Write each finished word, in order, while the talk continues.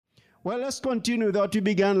Well, let's continue with what we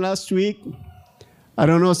began last week. I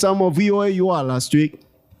don't know some of you where you are last week.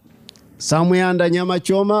 Somewhere under Nyama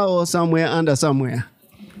Choma or somewhere under somewhere.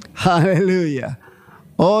 Hallelujah.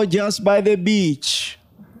 Or just by the beach,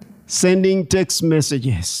 sending text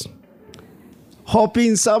messages,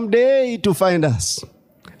 hoping someday to find us.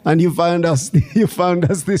 And you found us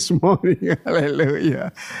this morning.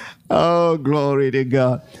 Hallelujah. Oh, glory to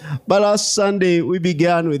God. But last Sunday, we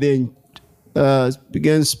began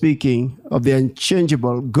speaking of the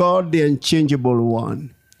unchangeable, God, the unchangeable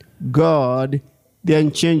one. God, the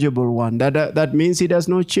unchangeable one. That means he does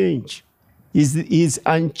not change. He's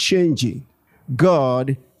unchanging.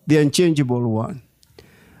 God, the unchangeable one.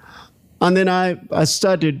 And then I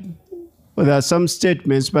started with some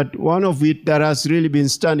statements, but one of it that has really been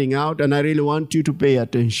standing out, and I really want you to pay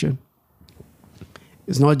attention.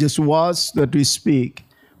 It's not just words that we speak,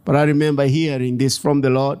 but I remember hearing this from the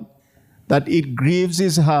Lord, that it grieves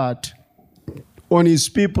his heart when his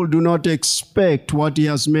people do not expect what he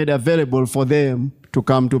has made available for them to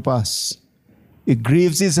come to pass. It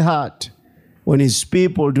grieves his heart when his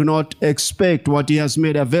people do not expect what he has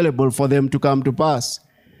made available for them to come to pass.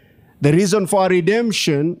 The reason for our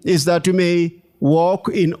redemption is that we may walk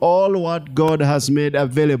in all what God has made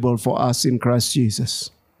available for us in Christ Jesus.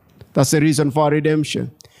 That's the reason for our redemption.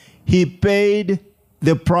 He paid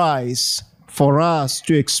the price for us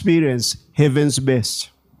to experience heaven's best.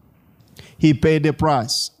 He paid the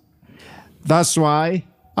price. That's why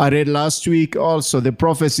I read last week also the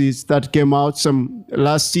prophecies that came out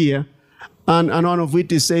last year, and one of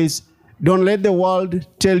which says, don't let the world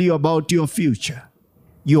tell you about your future.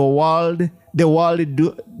 The world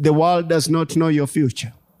does not know your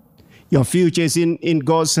future. Your future is in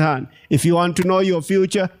God's hand. If you want to know your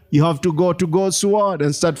future, you have to go to God's word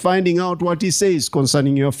and start finding out what he says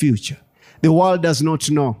concerning your future. The world does not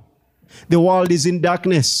know. The world is in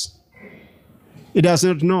darkness. It does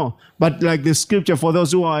not know. But like the scripture, for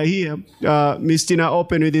those who are here, Miss Tina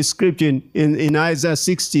opened with this scripture in Isaiah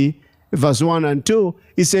 60, verse 1 and 2.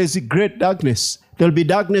 It says, great darkness. There will be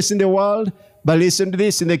darkness in the world, but listen to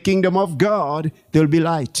this, in the kingdom of God, there will be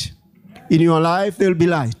light. In your life, there will be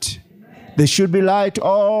light. There should be light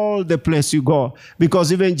all the place you go.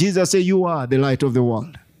 Because even Jesus said, you are the light of the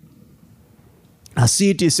world. A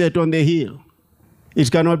city set on the hill.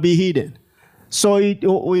 It cannot be hidden. So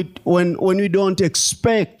when we don't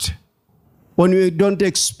expect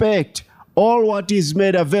all what is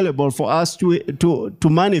made available for us to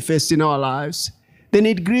manifest in our lives, then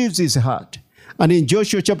it grieves his heart. And in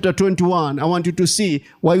Joshua chapter 21, I want you to see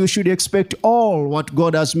why we should expect all what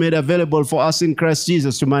God has made available for us in Christ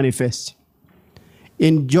Jesus to manifest.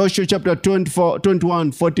 In Joshua chapter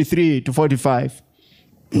 21, 43 to 45,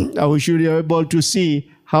 we should be able to see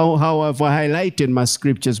how I've highlighted my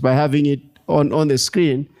scriptures by having it on the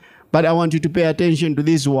screen. But I want you to pay attention to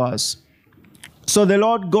these words. So the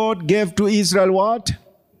Lord God gave to Israel what?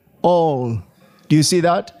 All. Do you see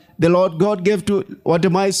that? The Lord God gave to, what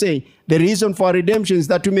am I saying? The reason for redemption is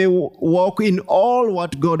that we may walk in all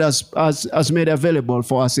what God has made available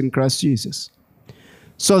for us in Christ Jesus.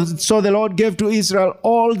 So the Lord gave to Israel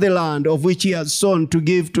all the land of which he had sworn to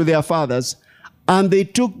give to their fathers, and they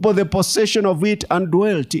took both the possession of it and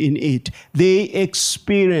dwelt in it. They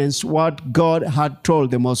experienced what God had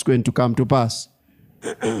told them was going to come to pass.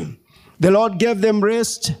 The Lord gave them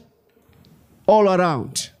rest all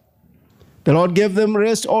around. The Lord gave them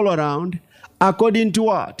rest all around, according to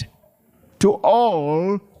what? To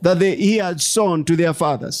all that he had sown to their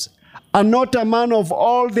fathers. And not a man of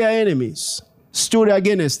all their enemies stood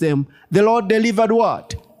against them. The Lord delivered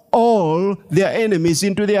what? All their enemies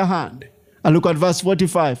into their hand. And look at verse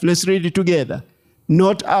 45. Let's read it together.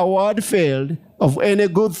 Not a word failed of any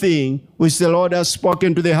good thing which the Lord has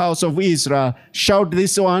spoken to the house of Israel. Shout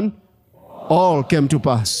this one. All came to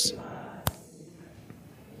pass.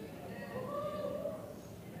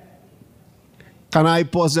 Can I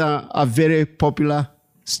pose a very popular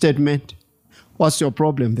statement? What's your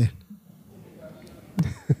problem then?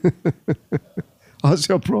 What's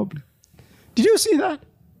your problem? Did you see that?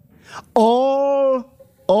 All.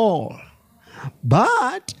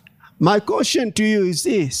 But my question to you is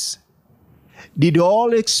this. Did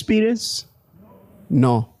all experience?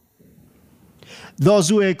 No. Those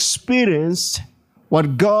who experienced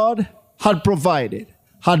what God had provided,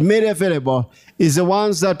 had made available, is the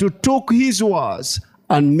ones that who took his words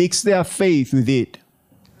and mixed their faith with it.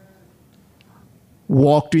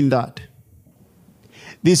 Walked in that.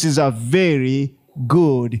 This is a very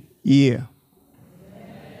good year.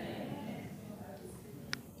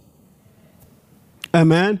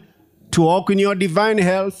 Amen. To walk in your divine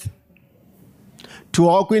health, to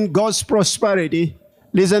walk in God's prosperity,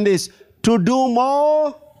 listen this, to do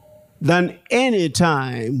more than any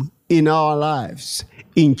time in our lives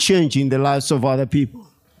in changing the lives of other people.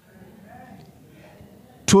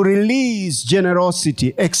 To release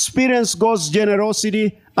generosity, experience God's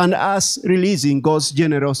generosity and us releasing God's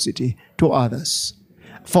generosity to others.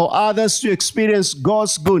 For others to experience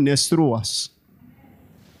God's goodness through us.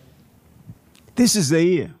 This is the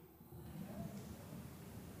year.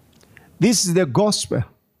 This is the gospel.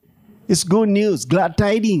 It's good news, glad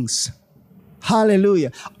tidings.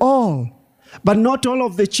 Hallelujah. All, but not all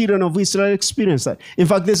of the children of Israel experienced that. In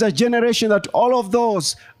fact, there's a generation that all of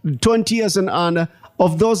those 20 years and under,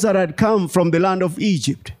 of those that had come from the land of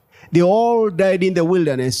Egypt, they all died in the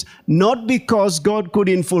wilderness, not because God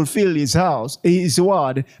couldn't fulfill his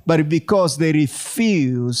word, but because they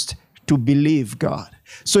refused to believe God.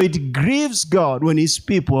 So it grieves God when his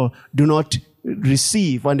people do not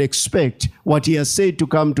receive and expect what he has said to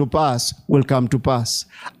come to pass will come to pass.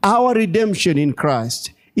 Our redemption in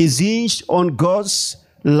Christ is hinged on God's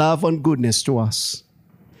love and goodness to us.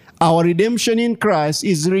 Our redemption in Christ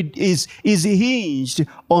is hinged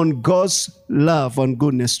on God's love and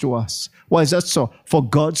goodness to us. Why is that so? For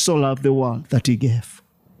God so loved the world that he gave.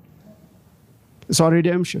 It's our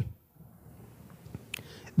redemption.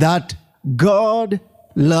 That God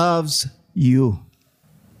loves you.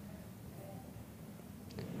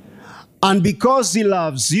 And because he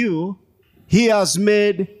loves you, he has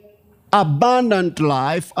made abundant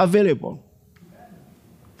life available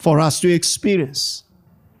for us to experience.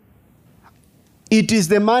 It is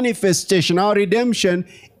the manifestation, our redemption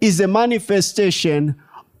is the manifestation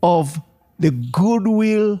of the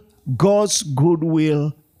goodwill, God's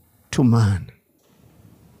goodwill to man.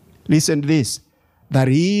 Listen to this, that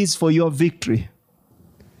he is for your victory,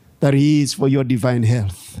 that he is for your divine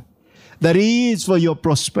health, that he is for your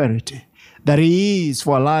prosperity, that he is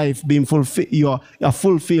for life being fulfilled, a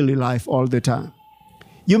fulfilled life all the time.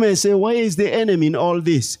 You may say, where is the enemy in all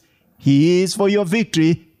this? He is for your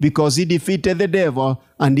victory because he defeated the devil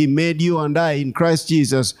and he made you and I in Christ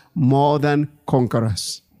Jesus more than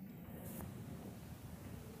conquerors.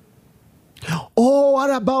 Oh, what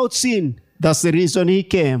about sin? That's the reason he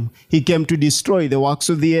came. He came to destroy the works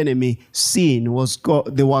of the enemy. Sin was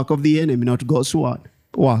the work of the enemy, not God's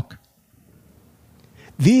work.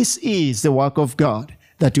 This is the work of God,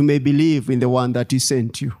 that you may believe in the one that he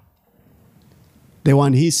sent you. The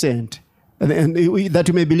one he sent. And that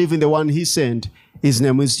you may believe in the one he sent. His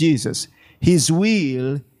name is Jesus. His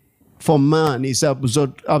will for man is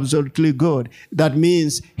absolutely good. That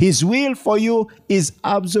means his will for you is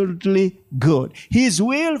absolutely good. His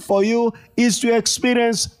will for you is to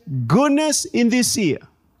experience goodness in this year.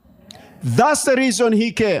 That's the reason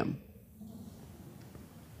he came.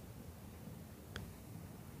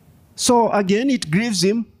 So again, it grieves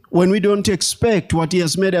him when we don't expect what he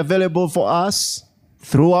has made available for us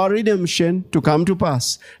through our redemption to come to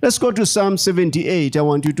pass. Let's go to Psalm 78. I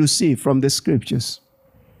want you to see from the scriptures.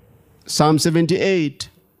 Psalm 78,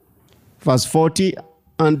 verse 40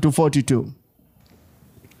 and to 42.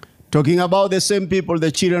 Talking about the same people,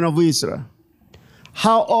 the children of Israel.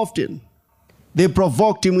 How often they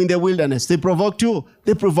provoked him in the wilderness. They provoked who?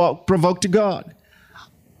 They provoked God.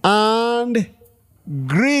 And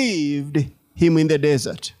grieved him in the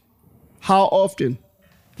desert. How often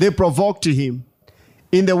they provoked him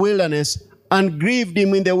in the wilderness and grieved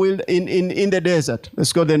him in the desert.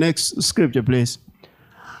 Let's go to the next scripture, please.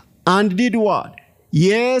 And did what?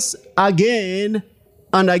 Yes, again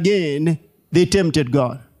and again they tempted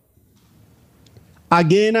God.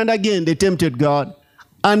 Again and again they tempted God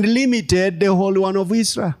and limited the Holy One of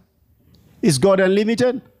Israel. Is God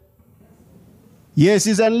unlimited? Yes,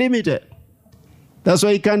 he's unlimited. That's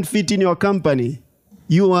why he can't fit in your company.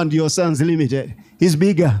 You and your son's limited. He's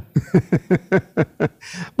bigger.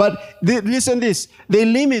 But listen this. They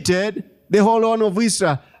limited the Holy One of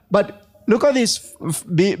Israel. But look at this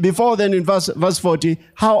before then in verse 40.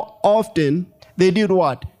 How often they did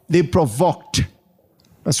what? They provoked.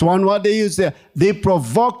 That's one word they used there. They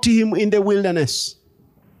provoked him in the wilderness.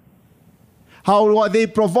 How were they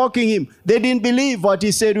provoking him? They didn't believe what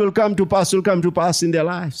he said will come to pass in their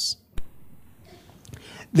lives.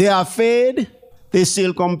 They are fed, they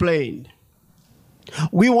still complained.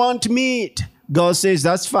 We want meat. God says,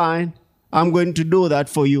 that's fine. I'm going to do that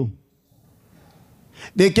for you.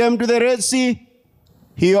 They came to the Red Sea.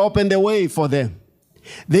 He opened the way for them.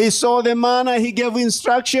 They saw the manna. He gave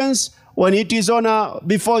instructions. When it is on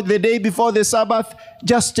the day before the Sabbath,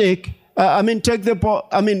 just every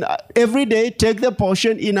day, take the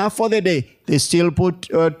portion enough for the day. They still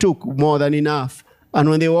took more than enough. And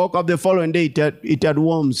when they woke up the following day, it had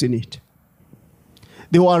worms in it.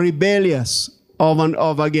 They were rebellious over and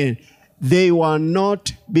over again. They were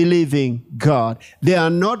not believing God. They are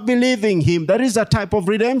not believing him. That is a type of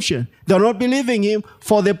redemption. They are not believing him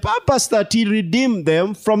for the purpose that he redeemed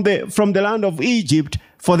them from the land of Egypt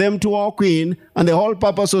for them to walk in. And the whole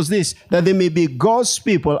purpose was this, that they may be God's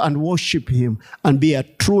people and worship him and be a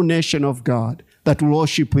true nation of God that will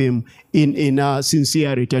worship him in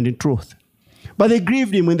sincerity and in truth. But they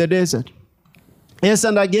grieved him in the desert. Yes,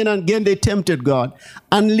 and again they tempted God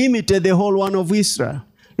and limited the whole one of Israel.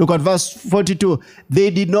 Look at verse 42. They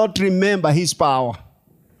did not remember his power.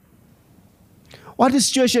 What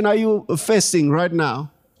situation are you facing right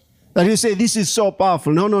now that you say, this is so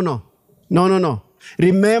powerful? No.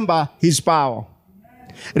 Remember his power.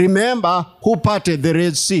 Remember who parted the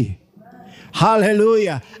Red Sea.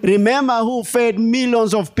 Hallelujah. Remember who fed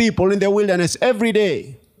millions of people in the wilderness every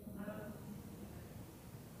day.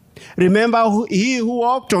 Remember he who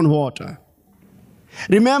walked on water.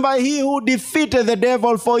 Remember he who defeated the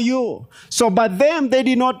devil for you. So, but them, they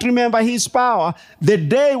did not remember his power. The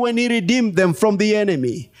day when he redeemed them from the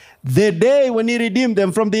enemy. The day when he redeemed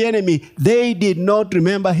them from the enemy, they did not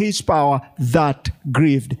remember his power. That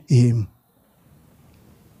grieved him.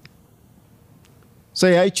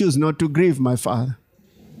 Say, I choose not to grieve my Father.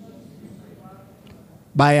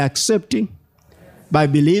 By accepting, by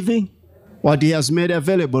believing what he has made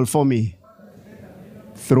available for me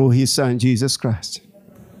through his Son, Jesus Christ.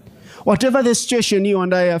 Whatever the situation you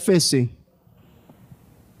and I are facing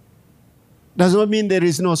does not mean there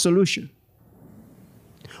is no solution.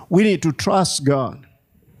 We need to trust God.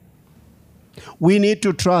 We need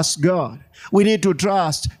to trust God. We need to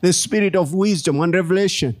trust the Spirit of wisdom and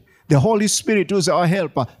revelation, the Holy Spirit who is our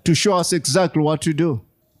helper, to show us exactly what to do.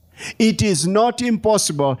 It is not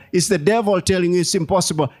impossible. It's the devil telling you it's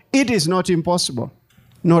impossible. It is not impossible.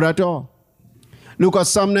 Not at all. Look at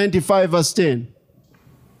Psalm 95 verse 10.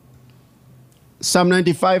 Psalm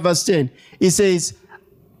 95 verse 10. It says,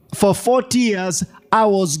 for 40 years I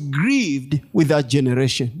was grieved with that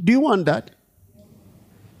generation. Do you want that?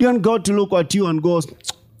 Do you want God to look at you and go,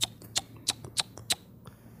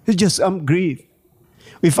 it's just, I'm grieved.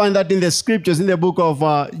 We find that in the scriptures, in the book of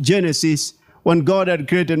Genesis, when God had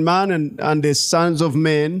created man and the sons of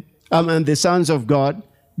men, and the sons of God,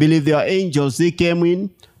 believe they are angels, they came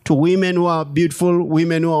in to women who are beautiful,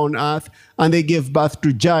 women who are on earth, and they gave birth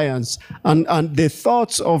to giants. And the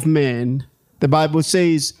thoughts of men, the Bible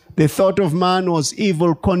says, the thought of man was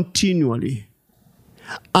evil continually.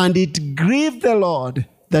 And it grieved the Lord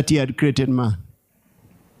that he had created man.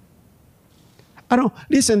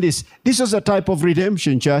 Listen this. This was a type of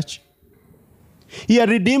redemption, church. He had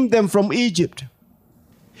redeemed them from Egypt.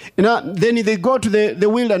 Then they go to the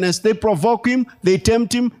wilderness, they provoke him, they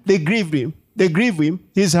tempt him, they grieve him. They grieve him,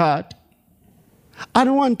 his heart. I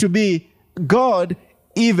don't want to be God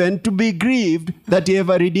even to be grieved that he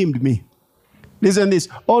ever redeemed me. Listen this.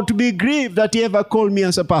 Or to be grieved that he ever called me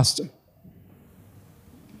as a pastor.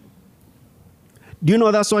 Do you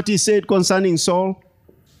know that's what he said concerning Saul?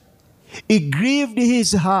 It grieved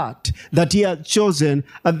his heart that he had chosen,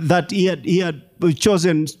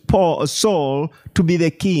 chosen Saul to be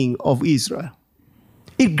the king of Israel.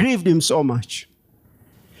 It grieved him so much.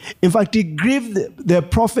 In fact, it grieved the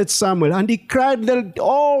prophet Samuel, and he cried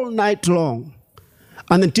all night long.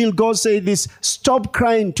 And until God said this, stop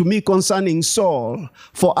crying to me concerning Saul,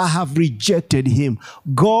 for I have rejected him.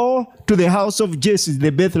 Go to the house of Jesse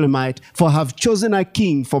the Bethlehemite, for I have chosen a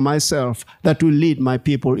king for myself that will lead my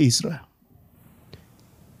people Israel.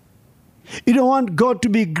 You don't want God to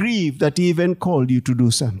be grieved that he even called you to do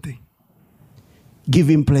something. Give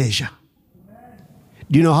him pleasure.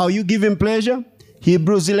 Do you know how you give him pleasure?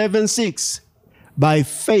 Hebrews 11:6. By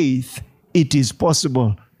faith, it is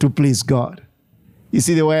possible to please God. You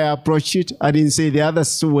see the way I approach it? I didn't say the other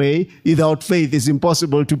way. Without faith, it's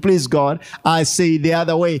impossible to please God. I say the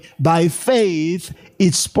other way. By faith,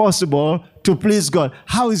 it's possible to please God.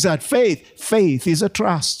 How is that faith? Faith is a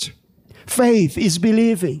trust. Faith is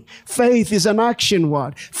believing. Faith is an action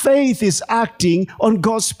word. Faith is acting on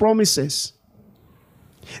God's promises.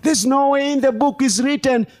 There's no way in the book is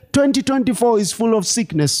written 2024 is full of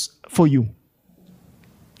sickness for you.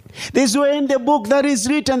 There's no way in the book that is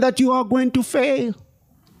written that you are going to fail.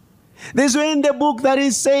 There's no way in the book that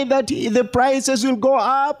is saying that the prices will go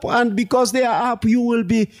up, and because they are up, you will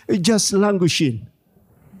be just languishing.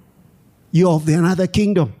 You're of another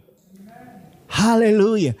kingdom.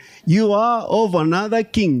 Hallelujah. You are of another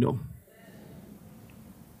kingdom.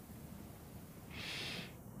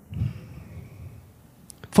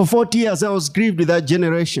 For 40 years I was grieved with that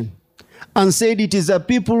generation and said it is a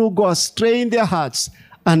people who go astray in their hearts,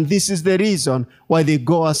 and this is the reason why they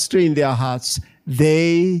go astray in their hearts.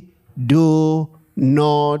 They do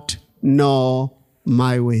not know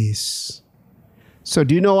my ways. So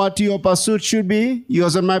do you know what your pursuit should be?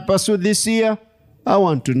 Yours and my pursuit this year? I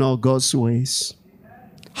want to know God's ways.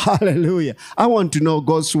 Hallelujah. I want to know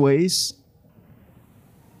God's ways.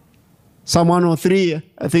 Psalm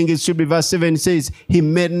 103, I think it should be verse 7, says, He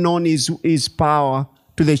made known his power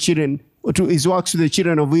to the children, to his works to the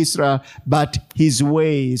children of Israel, but his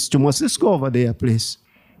ways to Moses. Let's go over there, please.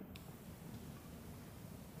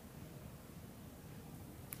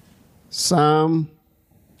 Psalm,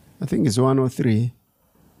 I think it's 103.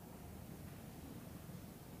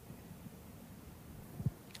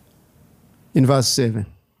 In verse 7.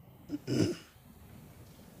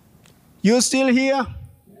 You still here?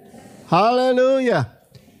 Hallelujah.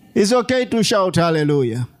 It's okay to shout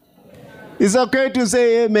hallelujah. It's okay to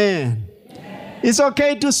say amen. It's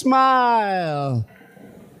okay to smile.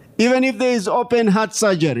 Even if there is open heart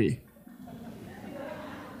surgery.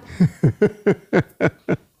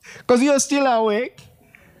 Because you're still awake.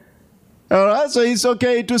 All right, so it's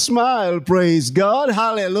okay to smile. Praise God.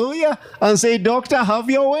 Hallelujah. And say, doctor, have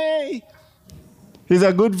your way. He's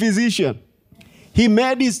a good physician. He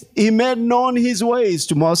made known his ways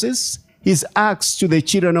to Moses, his acts to the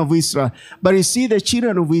children of Israel. But you see, the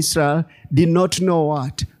children of Israel did not know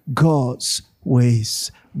what? God's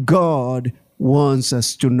ways. God wants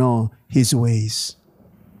us to know his ways.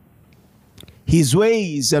 His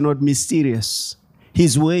ways are not mysterious.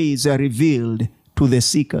 His ways are revealed to the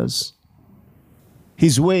seekers.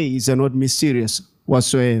 His ways are not mysterious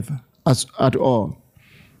whatsoever, at all.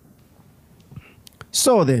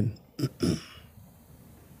 So then,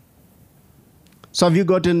 so have you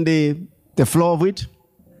gotten the flow of it?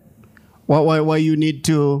 Why you need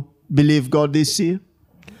to believe God this year?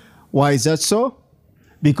 Why is that so?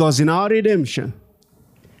 Because in our redemption,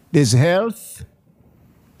 there's health,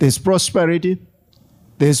 there's prosperity,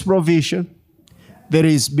 there's provision, there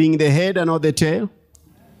is being the head and not the tail.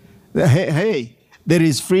 Hey, there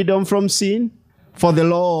is freedom from sin, for the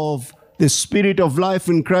law of the Spirit of life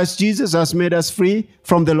in Christ Jesus has made us free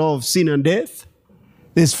from the law of sin and death.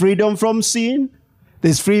 There's freedom from sin.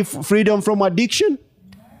 There's freedom from addiction.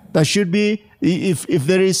 That should be, if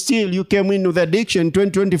there is still, you came in with addiction,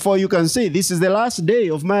 2024, you can say, this is the last day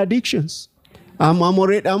of my addictions. I'm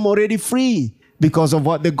already free because of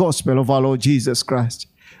what the gospel of our Lord Jesus Christ.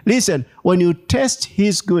 Listen, when you test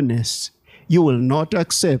his goodness, you will not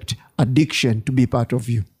accept addiction to be part of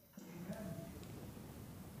you.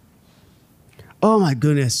 Oh my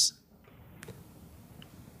goodness.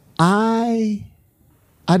 I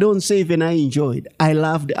don't say even I enjoyed. I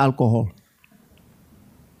loved alcohol.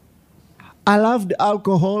 I loved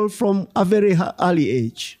alcohol from a very early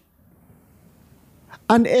age.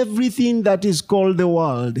 And everything that is called the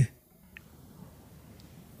world.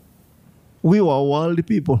 We were world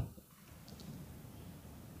people.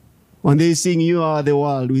 When they sing, you are the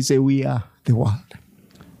world, we say, we are the world.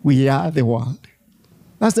 We are the world.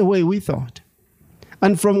 That's the way we thought.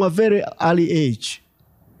 And from a very early age,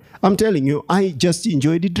 I'm telling you, I just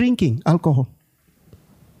enjoyed drinking alcohol.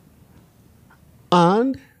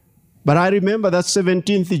 But I remember that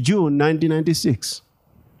 17th June, 1996,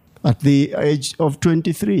 at the age of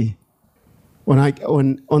 23, when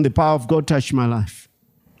the power of God touched my life.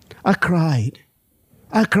 I cried.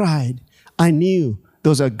 I knew there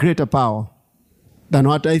was a greater power than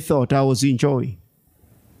what I thought I was enjoying.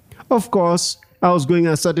 Of course, I was going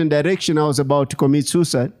a certain direction. I was about to commit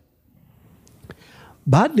suicide.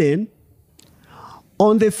 But then,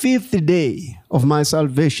 on the 5th day of my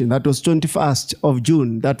salvation, that was 21st of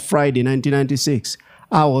June, that Friday, 1996,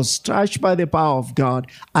 I was touched by the power of God.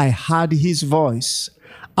 I heard his voice.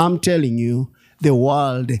 I'm telling you, the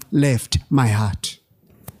world left my heart.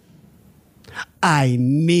 I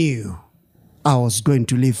knew I was going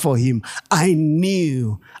to live for him. I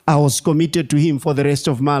knew I was committed to him for the rest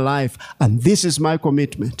of my life. And this is my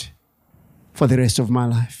commitment for the rest of my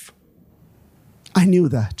life. I knew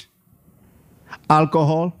that.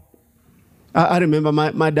 Alcohol. I remember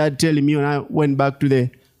my dad telling me when I went back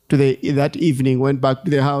that evening, went back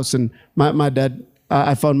to the house, and my dad,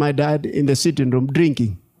 I found my dad in the sitting room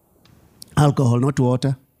drinking alcohol, not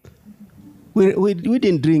water. We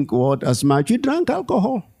didn't drink water as much. We drank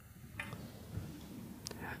alcohol.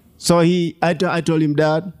 So I told him,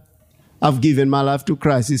 Dad, I've given my life to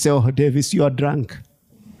Christ. He said, oh, Davis, you are drunk.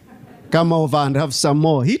 Come over and have some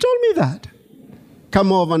more. He told me that.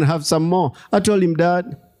 Come over and have some more. I told him,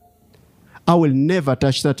 Dad, I will never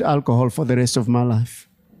touch that alcohol for the rest of my life.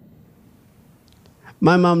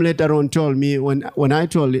 My mom later on told me, when I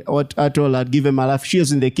told her I'd given my life, she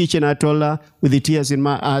was in the kitchen. I told her, with the tears in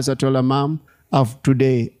my eyes, I told her, Mom, I've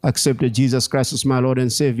today accepted Jesus Christ as my Lord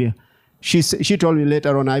and Savior. She told me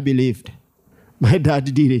later on, I believed. My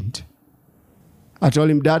dad didn't. I told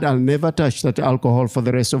him, Dad, I'll never touch that alcohol for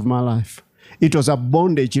the rest of my life. It was a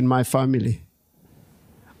bondage in my family.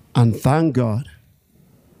 And thank God.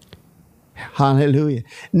 Hallelujah.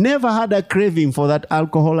 Never had a craving for that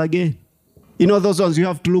alcohol again. You know those ones you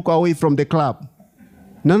have to look away from the club.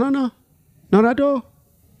 No. Not at all.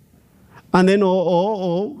 And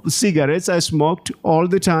then, cigarettes I smoked all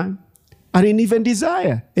the time. I didn't even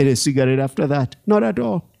desire any cigarette after that. Not at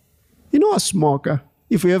all. You know, a smoker,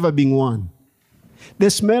 if you ever been one, the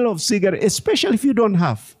smell of cigarette, especially if you don't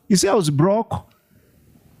have. You see, I was broke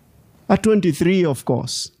at 23, of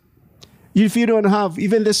course. If you don't have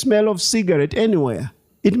even the smell of cigarette anywhere,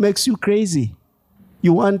 it makes you crazy.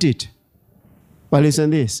 You want it. But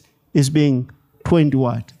listen, this is being 20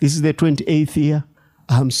 what? This is the 28th year.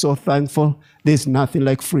 I'm so thankful. There's nothing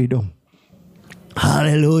like freedom.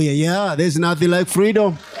 Hallelujah. Yeah, there's nothing like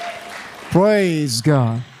freedom. Praise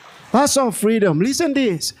God. That's our freedom. Listen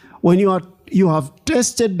this. When you have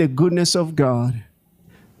tasted the goodness of God,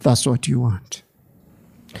 that's what you want.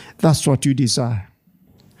 That's what you desire.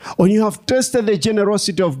 When you have tasted the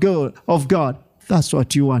generosity of God, that's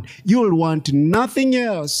what you want. You'll want nothing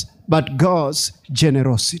else but God's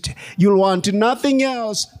generosity. You'll want nothing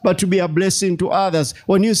else but to be a blessing to others.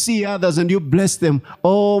 When you see others and you bless them,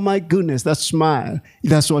 oh my goodness, that smile,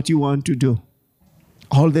 that's what you want to do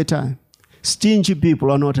all the time. Stingy people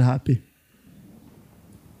are not happy.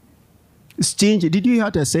 Stingy, did you hear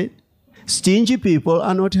what I said? Stingy people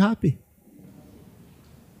are not happy.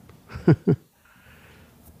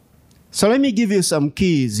 So let me give you some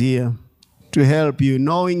keys here to help you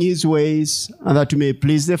knowing his ways and that you may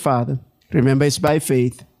please the Father. Remember, it's by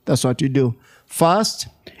faith. That's what you do. First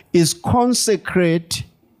is consecrate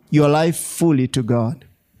your life fully to God.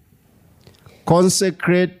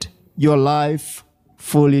 Consecrate your life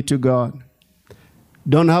fully to God.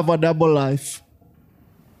 Don't have a double life.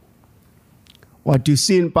 What you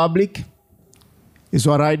see in public is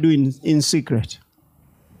what I do in secret.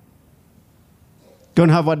 Don't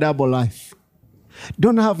have a double life.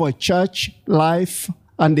 Don't have a church life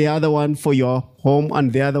and the other one for your home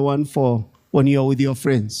and the other one for when you're with your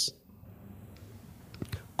friends.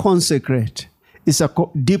 Consecrate. It's a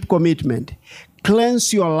deep commitment.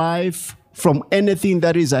 Cleanse your life from anything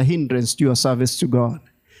that is a hindrance to your service to God.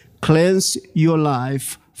 Cleanse your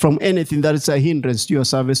life from anything that is a hindrance to your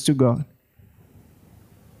service to God.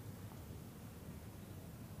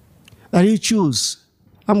 That you choose,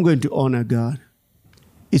 I'm going to honor God.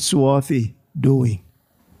 It's worthy doing.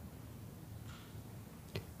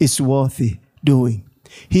 It's worthy doing.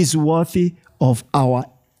 He's worthy of our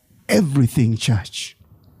everything, church.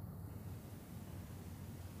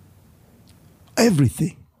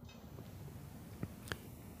 Everything.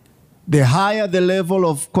 The higher the level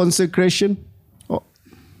of consecration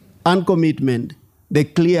and commitment, the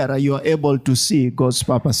clearer you are able to see God's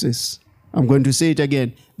purposes. I'm going to say it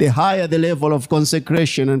again. The higher the level of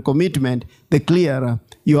consecration and commitment, the clearer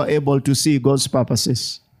you are able to see God's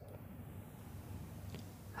purposes.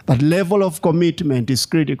 That level of commitment is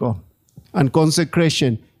critical. And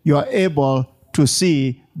consecration, you are able to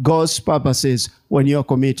see God's purposes when you are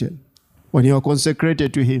committed, when you are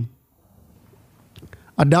consecrated to Him.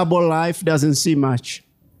 A double life doesn't see much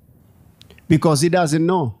because he doesn't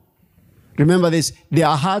know. Remember this, their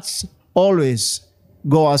hearts always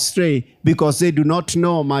go astray because they do not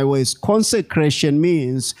know my ways. Consecration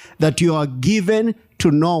means that you are given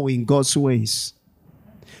to knowing God's ways.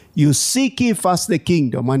 You seek ye first the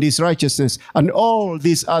kingdom and his righteousness, and all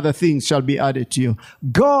these other things shall be added to you.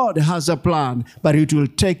 God has a plan, but it will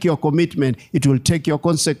take your commitment, it will take your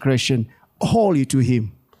consecration wholly to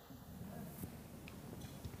him.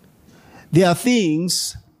 There are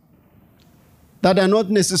things that are not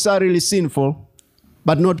necessarily sinful,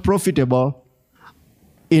 but not profitable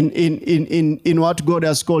in what God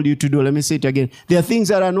has called you to do. Let me say it again. There are things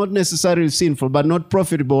that are not necessarily sinful, but not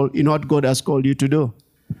profitable in what God has called you to do.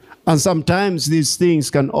 And sometimes these things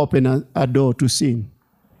can open a door to sin.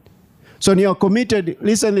 So when you're committed,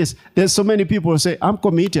 listen this, there's so many people who say, I'm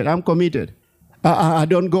committed. I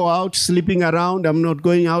don't go out sleeping around. I'm not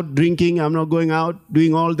going out drinking. I'm not going out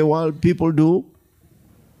doing all the world people do.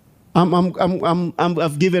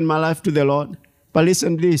 I've given my life to the Lord. But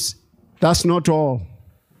listen to this, that's not all.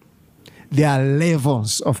 There are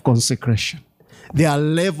levels of consecration. There are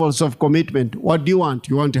levels of commitment. What do you want?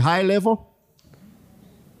 You want a high level?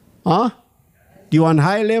 Huh? Do you want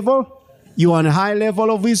high level? You want a high level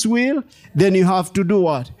of his will? Then you have to do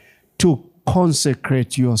what? To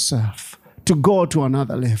consecrate yourself. To go to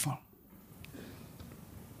another level.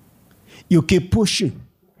 You keep pushing.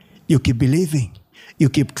 You keep believing. You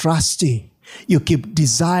keep trusting. You keep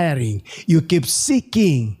desiring. You keep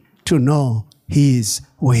seeking to know his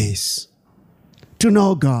ways. To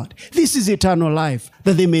know God. This is eternal life,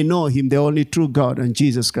 that they may know him, the only true God, and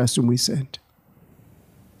Jesus Christ whom he sent.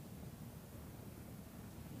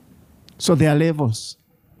 So there are levels.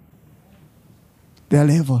 There are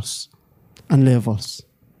levels and levels.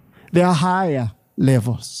 There are higher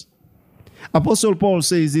levels. Apostle Paul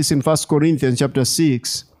says this in 1 Corinthians chapter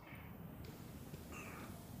 6,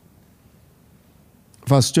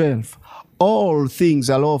 verse 12. All things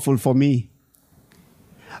are lawful for me,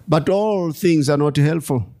 but all things are not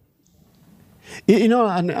helpful. You know,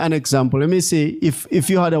 an example. Let me say, if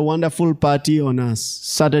you had a wonderful party on a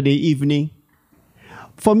Saturday evening,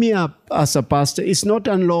 for me as a pastor, it's not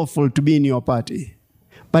unlawful to be in your party,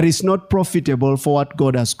 but it's not profitable for what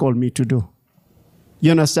God has called me to do. You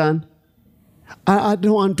understand? I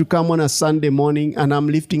don't want to come on a Sunday morning and I'm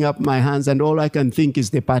lifting up my hands and all I can think is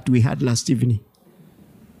the party we had last evening.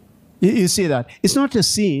 You see that? It's not a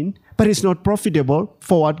sin, but it's not profitable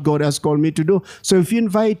for what God has called me to do. So if you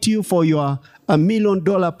invite you for your $1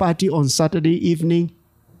 million party on Saturday evening,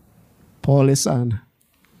 Paul son,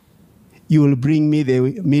 you will bring me the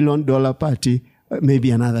 $1 million party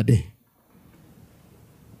maybe another day.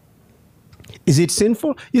 Is it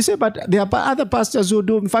sinful? You say, but there are other pastors who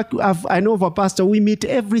do. In fact, I know of a pastor, we meet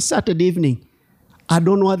every Saturday evening. I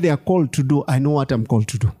don't know what they are called to do. I know what I'm called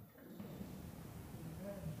to do.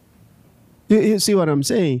 You see what I'm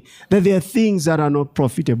saying? That there are things that are not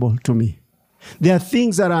profitable to me. There are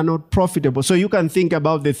things that are not profitable. So you can think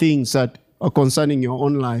about the things that are concerning your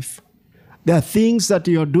own life. There are things that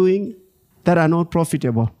you're doing that are not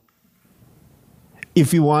profitable,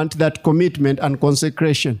 if you want that commitment and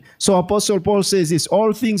consecration. So Apostle Paul says this,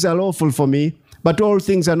 all things are lawful for me, but all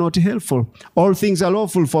things are not helpful. All things are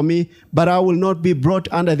lawful for me, but I will not be brought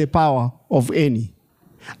under the power of any.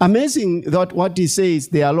 Amazing that what he says,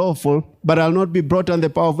 they are lawful, but I'll not be brought under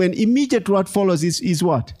the power of any. Immediate what follows is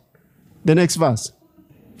what? The next verse.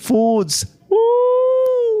 Foods.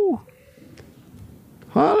 Woo!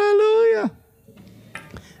 Hallelujah.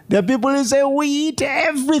 There are people who say, we eat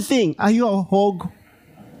everything. Are you a hog?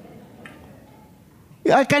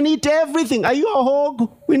 I can eat everything. Are you a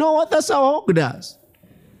hog? We know what that's a hog does.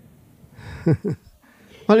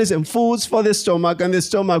 Well, listen, foods for the stomach and the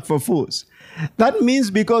stomach for foods. That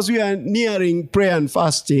means because we are nearing prayer and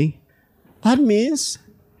fasting, that means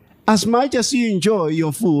as much as you enjoy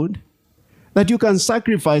your food, that you can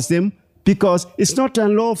sacrifice them, because it's not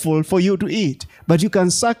unlawful for you to eat, but you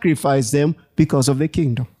can sacrifice them because of the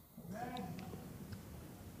kingdom.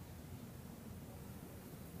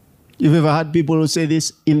 You've ever had people who say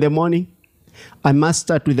this in the morning? I must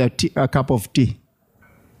start with a cup of tea.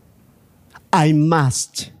 I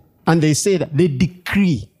must. And they say that, they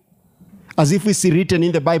decree, as if it's written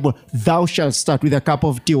in the Bible, thou shalt start with a cup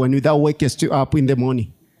of tea when thou wakest up in the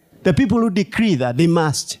morning. The people who decree that, they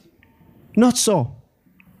must. Not so.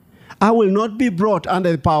 I will not be brought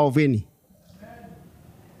under the power of any.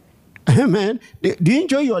 Amen. Do you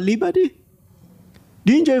enjoy your liberty?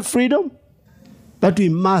 Do you enjoy freedom? That we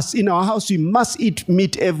must, in our house, we must eat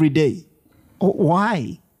meat every day. Oh,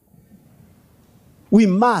 why? We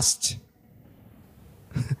must.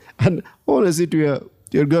 And honestly,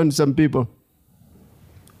 you're going to some people.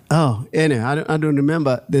 Oh, anyway, I don't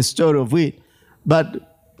remember the story of it.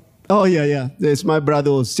 But, oh, yeah. There's my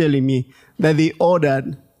brother was telling me that they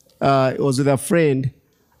ordered, it was with a friend,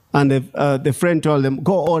 and the friend told them,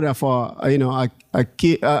 go order for,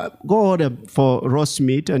 go order for roast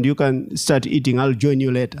meat and you can start eating. I'll join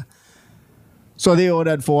you later. So they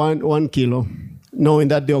ordered for 1 kilo, knowing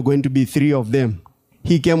that there were going to be 3 of them.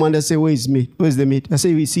 He came and I said, where's meat? Where's the meat? I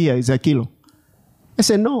said, it's here, it's a kilo. I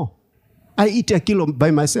said, no, I eat a kilo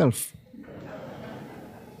by myself.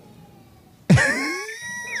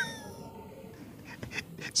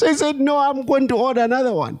 So he said, no, I'm going to order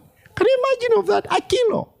another one. Can you imagine of that? A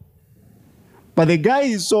kilo. But the guy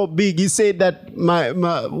is so big, he said that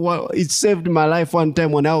it saved my life one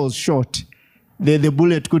time when I was shot. The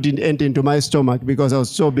bullet couldn't enter into my stomach because I was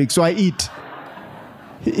so big, so I eat.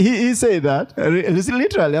 He said that.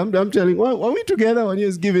 Literally, I'm telling you, were we together when he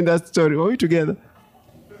was giving that story? Were we together?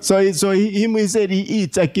 So he said he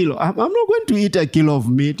eats a kilo. I'm not going to eat a kilo of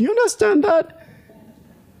meat. You understand that?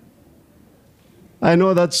 I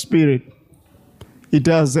know that spirit. It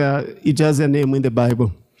has a name in the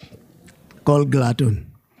Bible called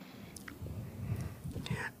glutton.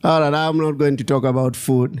 All right, I'm not going to talk about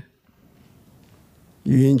food.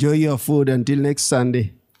 You enjoy your food until next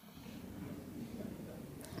Sunday.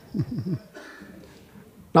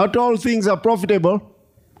 Not all things are profitable.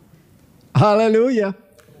 Hallelujah.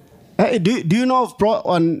 Do you know of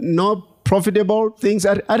no profitable things?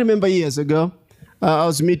 I remember years ago, I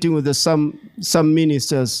was meeting with some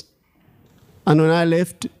ministers. And when I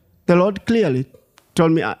left, the Lord clearly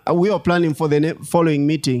told me, we are planning for the following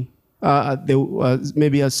meeting,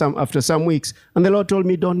 maybe after some weeks. And the Lord told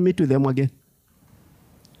me, don't meet with them again.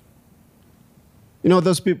 You know,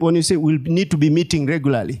 those people, when you say, we'll need to be meeting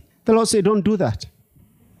regularly, the Lord said, don't do that.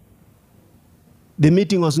 The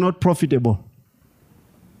meeting was not profitable.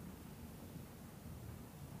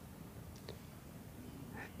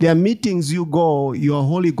 There are meetings you go, you are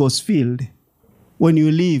Holy Ghost filled. When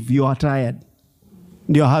you leave, you are tired.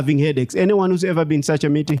 You are having headaches. Anyone who's ever been in such a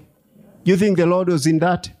meeting? You think the Lord was in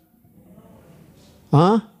that?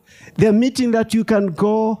 Huh? There are meetings that you can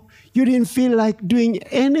go, you didn't feel like doing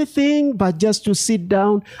anything but just to sit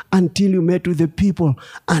down until you met with the people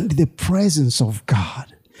and the presence of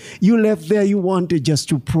God. You left there, you wanted just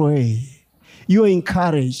to pray. You are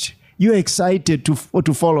encouraged. You are excited to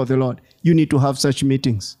follow the Lord. You need to have such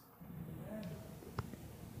meetings.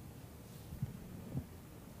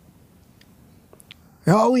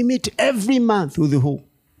 Oh, we meet every month with who?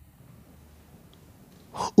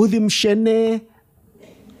 With the Mshene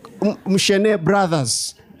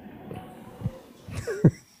brothers.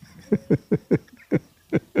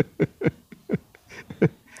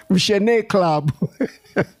 Mshene club.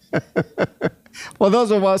 For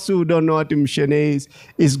those of us who don't know what Mshene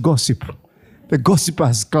is gossip. The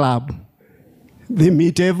gossipers club. They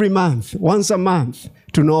meet every month, once a month,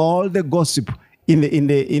 to know all the gossip in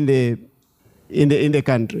the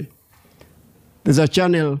country. There's a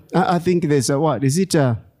channel, I think there's a what? Is it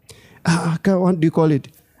what do you call it?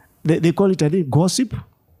 They call it, I think, gossip?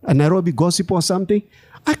 A Nairobi gossip or something?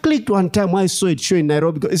 I clicked one time, I saw it showing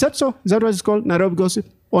Nairobi. Is that so? Is that what it's called? Nairobi gossip?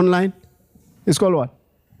 Online? It's called what?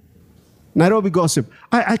 Nairobi gossip.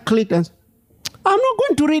 I clicked and I'm not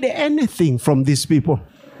going to read anything from these people.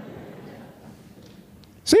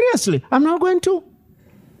 Seriously, I'm not going to.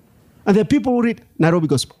 And the people who read Nairobi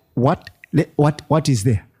gossip, what is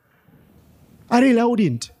there? I really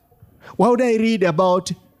wouldn't. Why would I read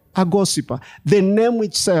about a gossiper? The name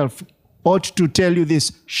itself ought to tell you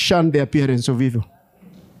this: shun the appearance of evil.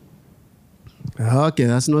 Okay,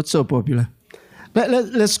 that's not so popular.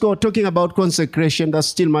 Let's go talking about consecration. That's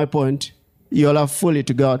still my point. You'll have fully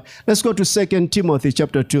to God. Let's go to 2 Timothy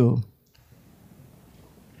chapter 2.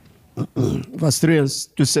 Verse 3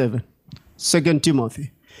 to 7. 2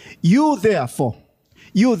 Timothy. You therefore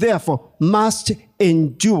must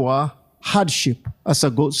endure hardship as a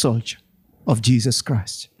good soldier of Jesus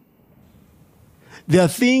Christ. There are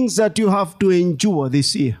things that you have to endure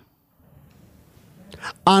this year.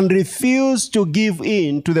 And refuse to give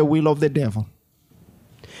in to the will of the devil.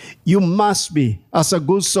 You must be, as a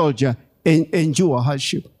good soldier, endure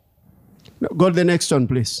hardship. Go to the next one,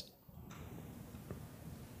 please.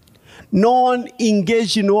 No one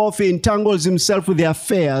engaged in warfare entangles himself with the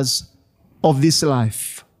affairs of this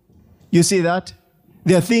life. You see that?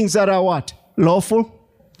 There are things that are what? Lawful,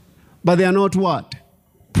 but they are not what?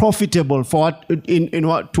 Profitable for what,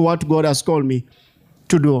 to what God has called me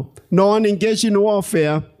to do. No one engaged in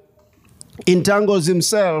warfare entangles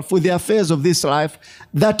himself with the affairs of this life,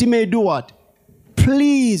 that he may do what?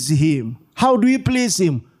 Please him. How do we please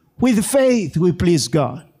him? With faith we please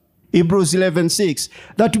God. Hebrews 11:6,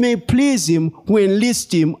 that may please him who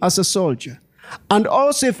enlists him as a soldier. And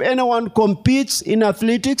also if anyone competes in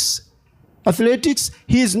athletics,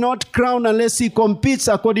 he is not crowned unless he competes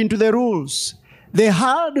according to the rules. The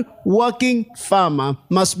hard-working farmer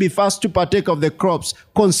must be first to partake of the crops.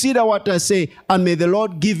 Consider what I say, and may the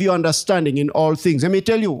Lord give you understanding in all things. Let me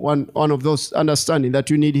tell you one of those understanding that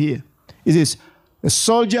you need here. It is a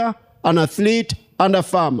soldier, an athlete, and a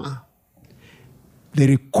farmer. They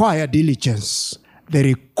require diligence. They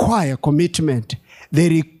require commitment. They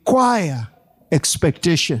require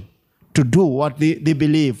expectation to do what they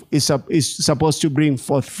believe is supposed to bring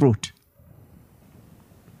forth fruit.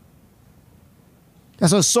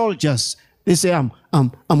 That's why soldiers, they say, I'm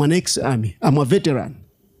an ex-army. I'm a veteran.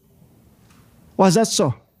 Was that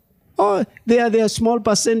so? Oh, they are a small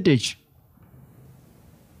percentage.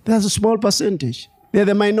 There's a small percentage. They're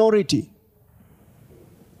the minority.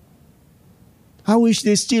 I wish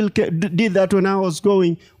they still did that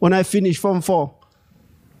when I finished Form 4,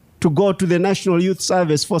 to go to the National Youth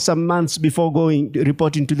Service for some months before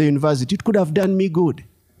reporting to the university. It could have done me good.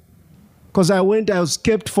 Because I was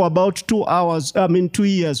kept for about 2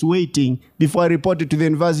 years waiting before I reported to the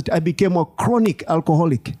university. I became a chronic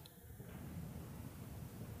alcoholic.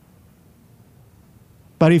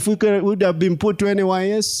 But if we would have been put to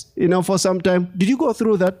NYS, for some time. Did you go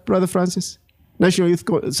through that, Brother Francis? National Youth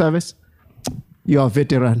Service? You're a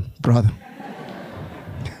veteran, brother.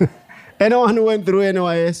 Anyone who went through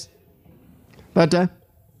NYS that time?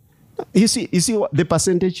 You see what the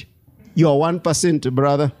percentage? You're 1%,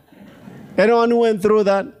 brother. Anyone who went through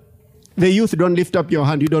that? The youth, don't lift up your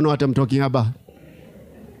hand. You don't know what I'm talking about.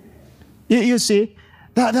 You see,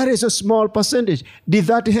 that is a small percentage. Did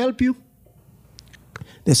that help you?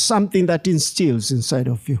 There's something that instills inside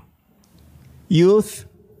of you. Youth,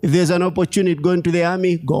 if there's an opportunity to go into the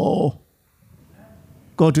army, go.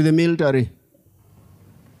 Go to the military.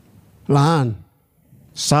 Learn.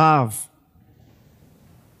 Serve.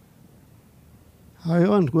 I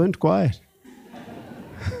went quiet.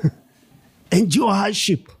 Endure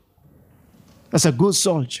hardship. That's a good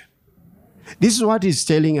soldier. This is what he's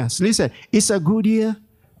telling us. Listen, it's a good year.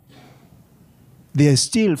 They're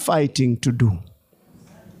still fighting to do.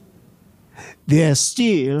 They are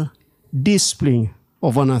still discipline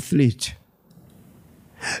of an athlete.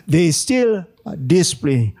 They are still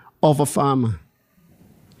discipline of a farmer.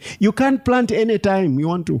 You can't plant any time you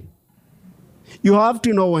want to. You have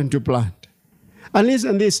to know when to plant. And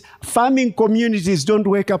listen, this farming communities don't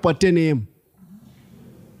wake up at 10 a.m.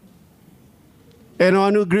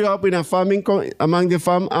 Anyone who grew up in a farming among the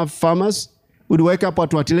farmers would wake up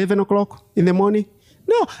at what, 11 o'clock in the morning?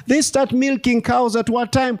 No, they start milking cows at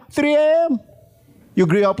what time? 3 a.m. You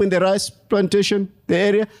grew up in the rice plantation, the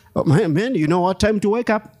area. Oh, man, you know what time to wake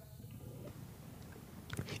up?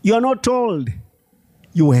 You are not told.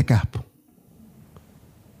 You wake up.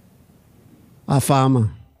 A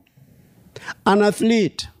farmer. An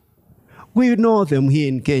athlete. We know them here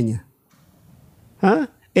in Kenya. Huh?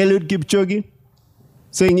 Eliud Kipchoge.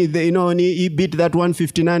 Saying, he beat that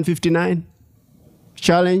 159.59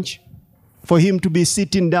 challenge. For him to be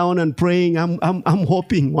sitting down and praying, I'm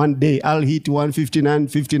hoping one day I'll hit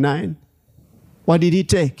 159.59. What did he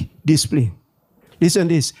take? Discipline. Listen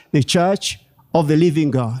to this. The church of the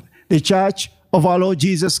living God. The church of our Lord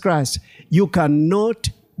Jesus Christ. You cannot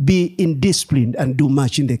be indisciplined and do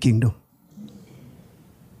much in the kingdom.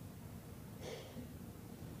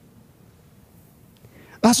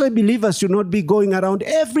 That's why believers should not be going around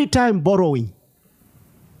every time borrowing.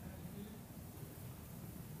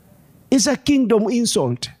 It's a kingdom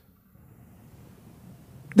insult.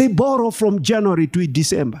 They borrow from January to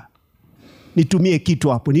December. Nitumie kitu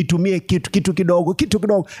hapo, nitumie kitu kidogo.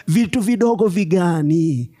 Vitu vidogo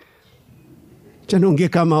vigani? Chanonge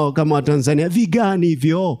kama Tanzania, vigani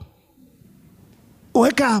hivyo?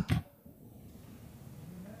 Wake up.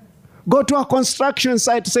 Go to a construction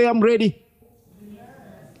site, say I'm ready.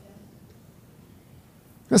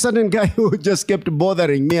 A certain guy who just kept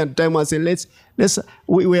bothering me at the time, I said,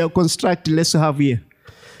 we are constructing, let's have here.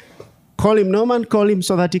 Call him, Norman, call him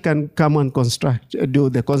so that he can come and do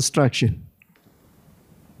the construction.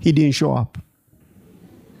 He didn't show up.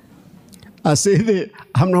 I said,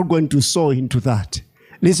 I'm not going to sow into that.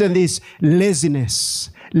 Listen to this, laziness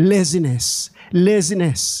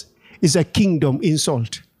is a kingdom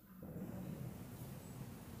insult.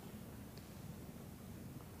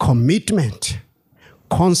 Commitment.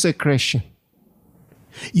 Consecration.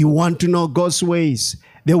 You want to know God's ways.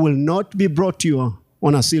 They will not be brought to you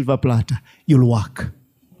on a silver platter. You'll work.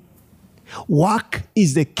 Work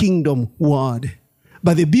is the kingdom word.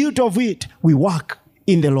 But the beauty of it, we work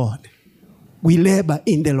in the Lord. We labor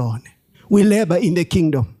in the Lord. We labor in the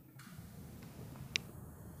kingdom.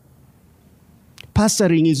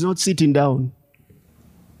 Pastoring is not sitting down.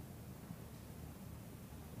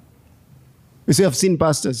 You see, I've seen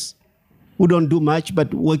pastors who don't do much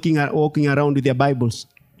but walking around with their Bibles.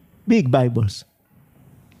 Big Bibles.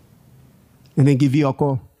 And then give you a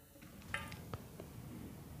call.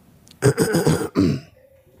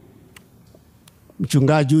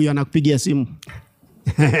 Mchungaji huyu anakupigia simu.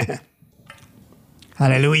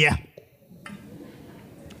 Hallelujah.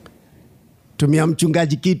 Tumia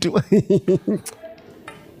mchungaji kitu.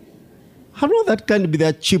 I know that can't be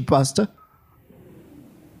that cheap, pastor.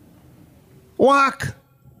 Work.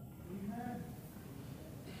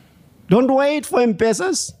 Don't wait for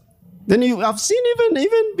M-Pesas. Then I've seen even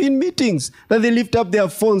in meetings that they lift up their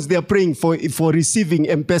phones, they're praying for receiving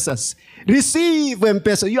M-Pesas. Receive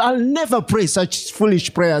M-Pesa. I'll never pray such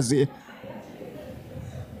foolish prayers here.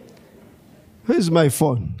 Where's my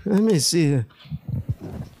phone? Let me see.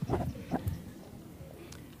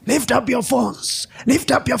 Lift up your phones.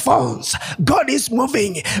 Lift up your phones. God is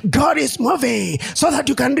moving. God is moving so that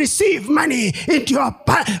you can receive money into your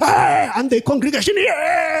and the congregation.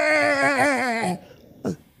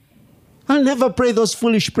 I'll never pray those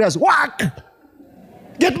foolish prayers. Work.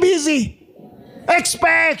 Get busy.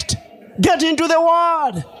 Expect. Get into the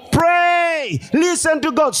word. Pray. Listen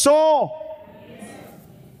to God. So,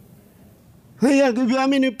 Yeah, I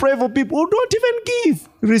mean, you pray for people who don't even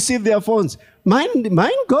receive their phones. Mine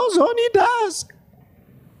goes on, it does.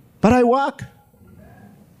 But I work.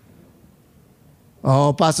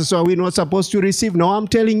 Oh, Pastor, so are we not supposed to receive? No, I'm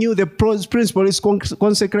telling you, the principle is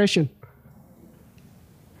consecration.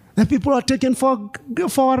 The people are taken for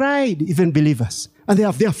a ride, even believers. And they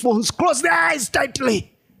have their phones, close their eyes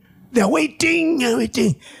tightly. They're waiting and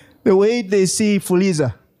waiting. They wait, they see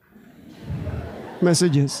Fuliza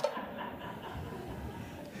messages.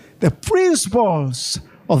 The principles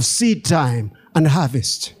of seed time and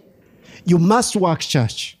harvest. You must work,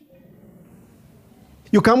 church.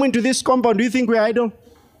 You come into this compound, do you think we're idle?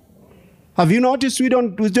 Have you noticed we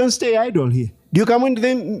don't stay idle here? Do you come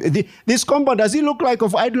into this compound, does it look like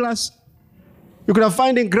of idlers? You could have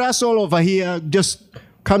finding grass all over here, just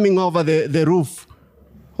coming over the roof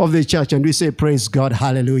of the church, and we say, praise God,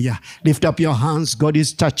 hallelujah. Lift up your hands, God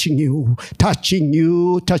is touching you, touching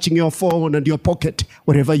your phone and your pocket,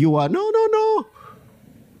 wherever you are. No.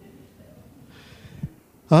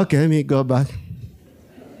 Okay, let me go back.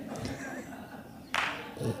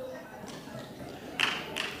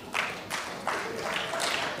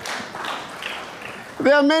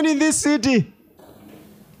 There are many in this city.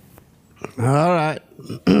 All right.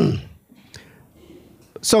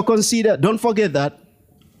 So consider, don't forget that,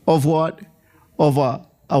 of what? Of a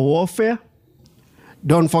warfare.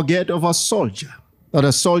 Don't forget of a soldier. Not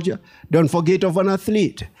a soldier. Don't forget of an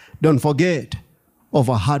athlete. Don't forget of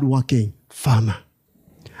a hardworking farmer.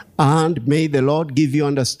 And may the Lord give you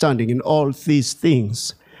understanding in all these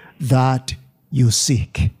things that you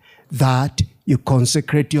seek, that you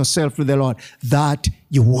consecrate yourself to the Lord, that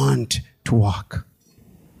you want to work.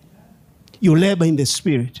 You labor in the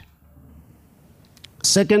Spirit.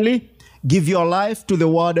 Secondly, give your life to the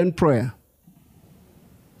word and prayer.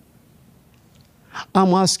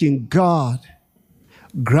 I'm asking God,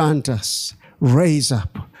 grant us, raise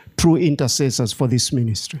up true intercessors for this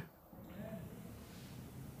ministry.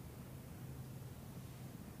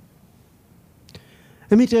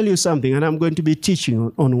 Let me tell you something, and I'm going to be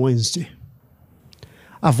teaching on Wednesday.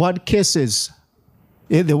 I've had cases.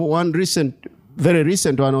 The one very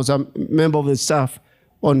recent one, was a member of the staff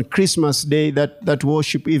on Christmas Day, that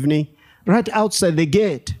worship evening, right outside the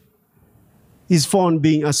gate, his phone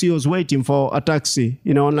being, as he was waiting for a taxi,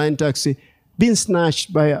 online taxi, being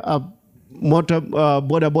snatched by a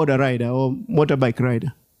border rider or motorbike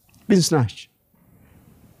rider. Being snatched.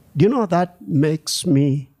 Do you know that makes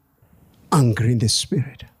me angry in the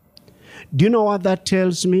Spirit? Do you know what that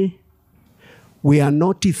tells me? We are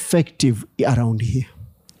not effective around here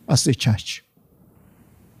as a church.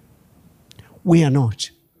 We are not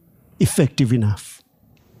effective enough.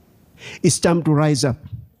 It's time to rise up.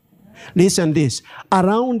 Listen this.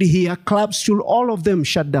 Around here, clubs should all of them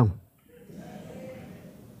shut down.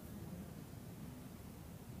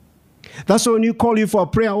 That's when you call you for a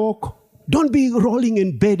prayer walk. Don't be rolling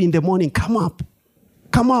in bed in the morning. Come up.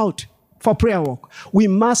 Come out for prayer walk. We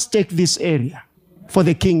must take this area for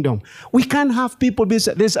the kingdom. We can't have people be,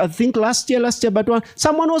 I think last year, but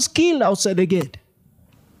someone was killed outside the gate.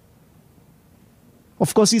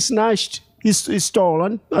 Of course, he's snatched, he's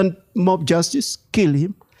stolen, and mob justice kill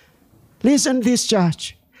him. Listen, this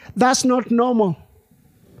church, that's not normal.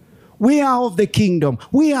 We are of the kingdom.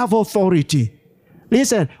 We have authority.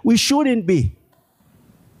 Listen, we shouldn't be.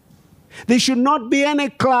 There should not be any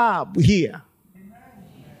club here.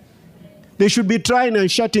 They should be trying and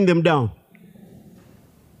shutting them down.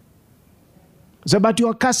 So, but you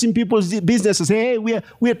are cursing people's businesses. Hey, we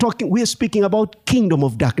are speaking about kingdom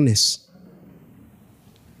of darkness.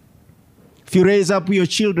 If you raise up your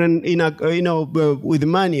children with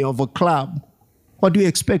money of a club, what do you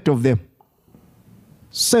expect of them?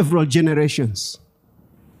 Several generations.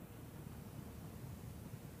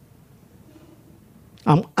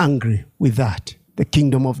 I'm angry with that. The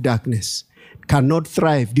kingdom of darkness cannot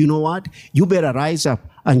thrive. Do you know what? You better rise up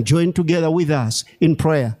and join together with us in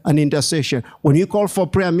prayer and intercession. When you call for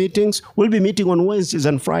prayer meetings, we'll be meeting on Wednesdays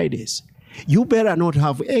and Fridays. You better not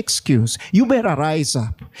have excuse. You better rise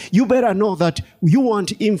up. You better know that you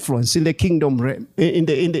want influence in the kingdom realm, in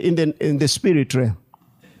the spirit realm.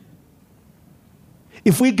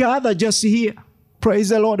 If we gather just here, praise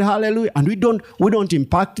the Lord, hallelujah, and we don't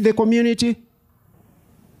impact the community,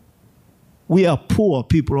 we are poor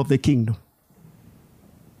people of the kingdom.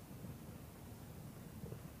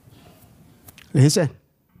 Listen,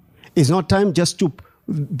 it's not time just to,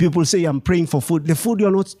 people say, I'm praying for food. The food,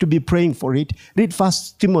 you're not to be praying for it. Read 1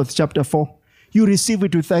 Timothy chapter 4. You receive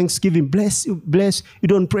it with thanksgiving. Bless. You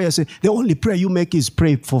don't pray. Say, the only prayer you make is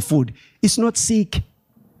pray for food. It's not seek.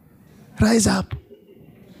 Rise up.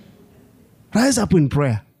 Rise up in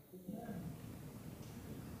prayer.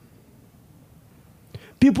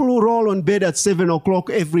 People who roll on bed at 7 o'clock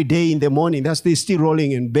every day in the morning, that's they still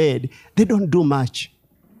rolling in bed, they don't do much.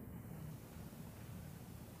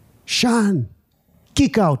 Shun.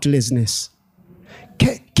 Kick out laziness.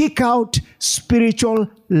 Kick out spiritual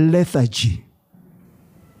lethargy.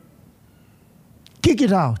 Kick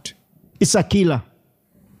it out. It's a killer.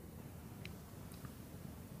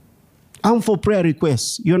 I'm for prayer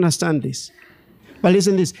requests. You understand this? But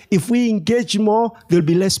listen to this. If we engage more, there'll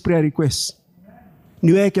be less prayer requests.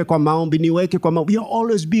 Niweke kwa maombi, niweke kwa maombi. We are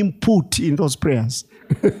always being put in those prayers.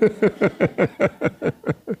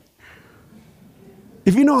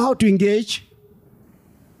 If you know how to engage,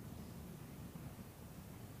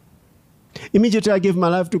 immediately I gave my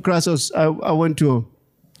life to Christ. There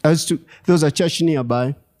was a church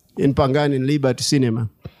nearby in Pangani in Liberty Cinema.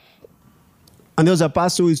 And there was a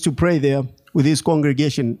pastor who used to pray there with his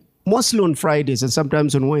congregation, mostly on Fridays and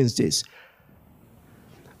sometimes on Wednesdays.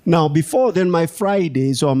 Now, before then, my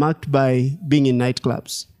Fridays were marked by being in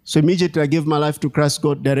nightclubs. So immediately I gave my life to Christ.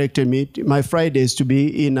 God directed me, my Fridays, to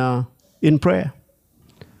be in prayer.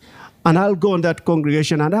 And I'll go in that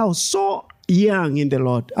congregation, and I was so young in the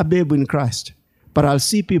Lord, a babe in Christ. But I'll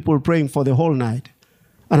see people praying for the whole night.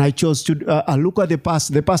 And I chose to I look at the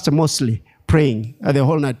pastor mostly praying the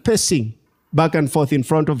whole night, pacing back and forth in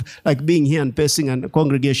front of, like being here and pacing, and the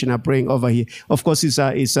congregation are praying over here. Of course, it's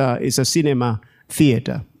a cinema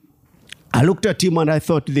theater. I looked at him and I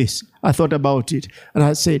thought about it. And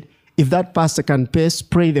I said, if that pastor can pace,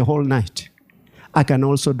 pray the whole night, I can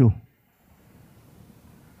also do.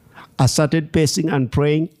 I started pacing and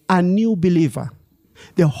praying, a new believer,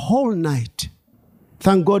 the whole night.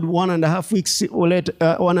 Thank God, 1.5 weeks later,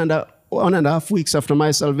 1.5 weeks after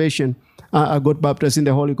my salvation, I got baptized in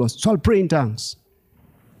the Holy Ghost. So I'll pray in tongues.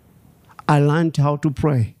 I learned how to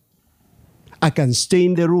pray. I can stay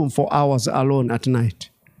in the room for hours alone at night.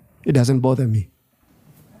 It doesn't bother me.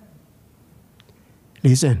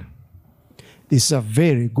 Listen, this is a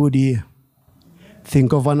very good year.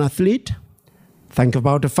 Think of an athlete. Think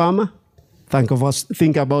about a farmer. Think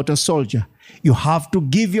about a soldier. You have to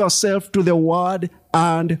give yourself to the word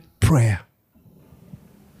and prayer.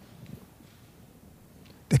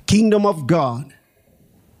 The kingdom of God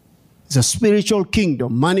is a spiritual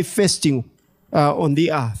kingdom manifesting on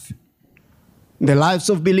the earth, in the lives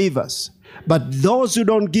of believers. But those who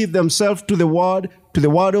don't give themselves to the word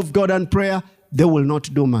of God and prayer, they will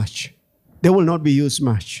not do much. They will not be used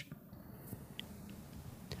much.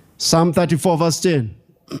 Psalm 34 verse 10.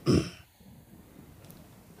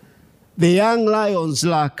 The young lions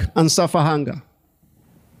lack and suffer hunger,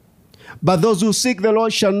 but those who seek the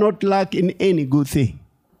Lord shall not lack in any good thing.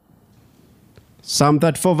 Psalm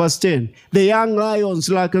 34 verse 10. The young lions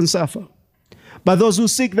lack and suffer, but those who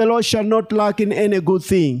seek the Lord shall not lack in any good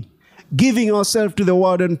thing. Giving yourself to the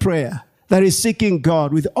word and prayer, that is seeking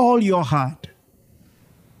God with all your heart.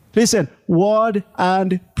 Listen, word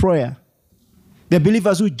and prayer. The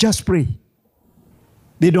believers who just pray.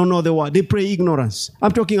 They don't know the word. They pray ignorance.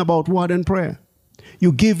 I'm talking about word and prayer.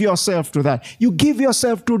 You give yourself to that. You give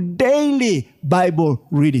yourself to daily Bible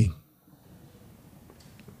reading.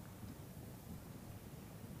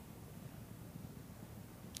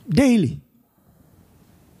 Daily.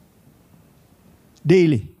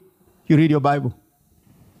 Daily. You read your Bible.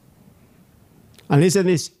 And listen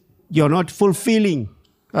to this. You're not fulfilling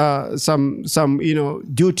some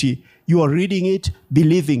duty. You are reading it,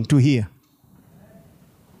 believing to hear.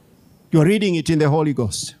 You're reading it in the Holy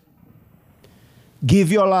Ghost.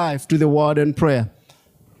 Give your life to the word and prayer.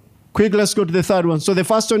 Quick, let's go to the third one. So the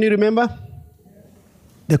first one, you remember?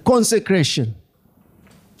 The consecration.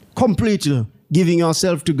 Completely giving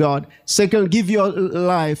yourself to God. Second, give your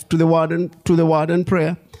life to the word and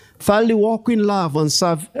prayer. Thirdly, walk in love,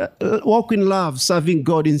 serving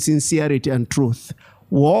God in sincerity and truth.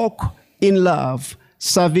 Walk in love,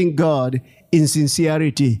 serving God in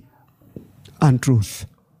sincerity and truth.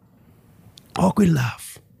 Walk in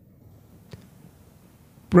love.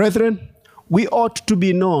 Brethren, we ought to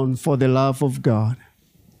be known for the love of God.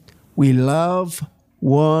 We love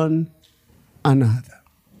one another,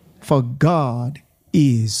 for God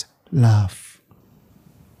is love.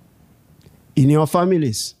 In your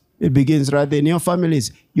families, it begins right there. In your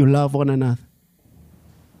families, you love one another.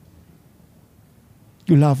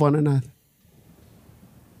 You love one another.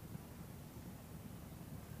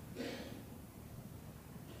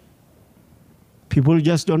 People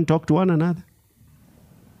just don't talk to one another.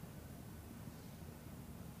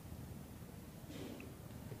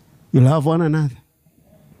 You love one another.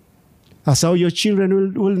 That's how your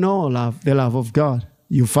children will know the love of God.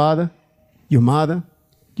 Your father, your mother,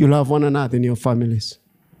 you love one another in your families.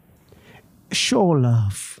 Show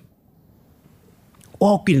love.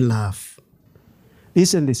 Walk in love.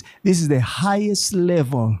 Listen this. This is the highest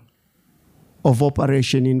level of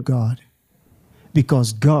operation in God.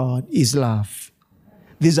 Because God is love.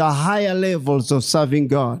 These are higher levels of serving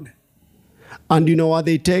God. And you know what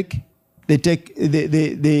they take?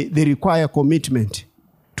 They require commitment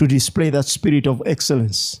to display that spirit of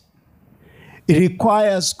excellence. It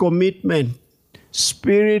requires commitment.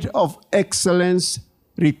 Spirit of excellence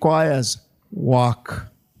requires work.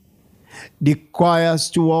 Requires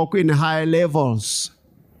to walk in high levels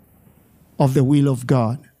of the will of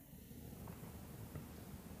God.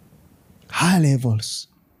 High levels.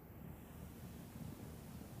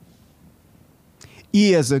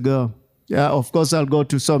 Years ago, of course I'll go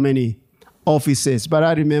to so many offices, but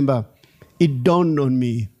I remember it dawned on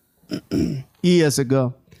me years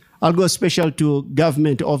ago. I'll go special to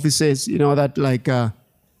government offices, that like,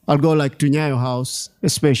 I'll go like to Nyayo House,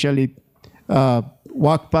 especially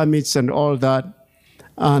work permits and all that.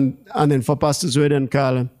 And then for Pastors Wade and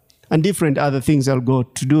Carla, and different other things I'll go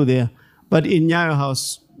to do there. But in Nyayo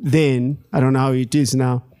House then, I don't know how it is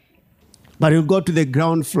now, but you'll go to the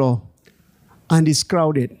ground floor and it's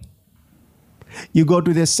crowded. You go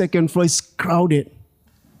to the second floor, it's crowded.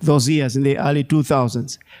 Those years in the early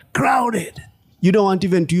 2000s, crowded. You don't want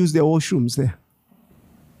even to use the washrooms there.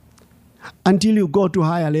 Until you go to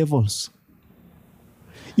higher levels.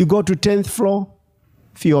 You go to 10th floor,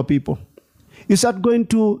 fewer people. You start going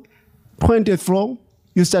to 20th floor,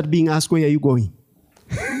 you start being asked, where are you going?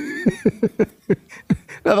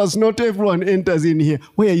 Now, that's not everyone enters in here.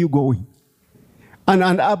 Where are you going? And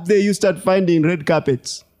up there, you start finding red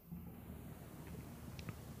carpets.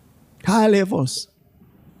 Higher levels.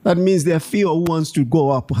 That means there are fewer who wants to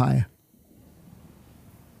go up higher.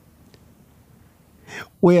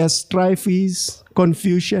 Where strife is,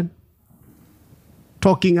 confusion,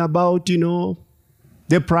 talking about,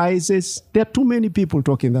 the prices. There are too many people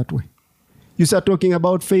talking that way. You start talking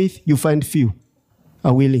about faith, you find few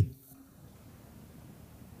are willing.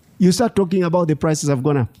 You start talking about the prices have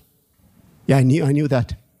gone up. Yeah, I knew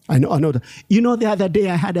that. I know that. The other day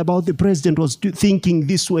I heard about the president was thinking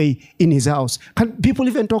this way in his house. Can people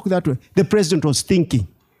even talk that way? The president was thinking.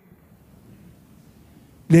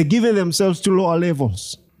 They're giving themselves to lower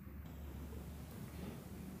levels.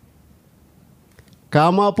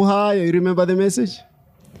 Come up high, you remember the message?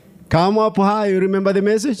 Come up high, you remember the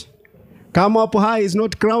message? Come up high is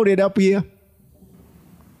not crowded up here.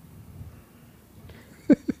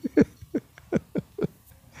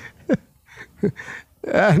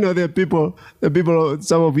 I know the people,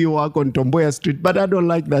 some of you work on Tomboya Street, but I don't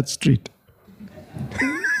like that street.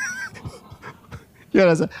 You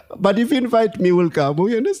understand? But if you invite me, we'll come.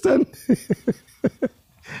 You understand?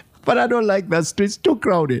 But I don't like that street. It's too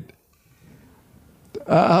crowded.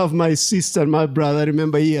 I have my sister and my brother. I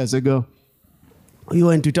remember years ago. We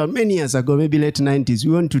went to town, many years ago, maybe late 90s.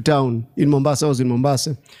 We went to town in Mombasa. I was in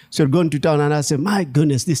Mombasa. So we're going to town and I said, my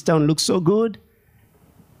goodness, this town looks so good.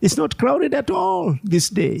 It's not crowded at all this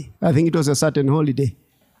day. I think it was a certain holiday.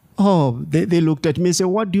 Oh, they looked at me and said,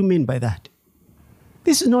 what do you mean by that?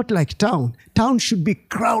 This is not like town. Town should be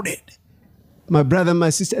crowded. My brother and my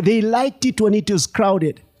sister, they liked it when it was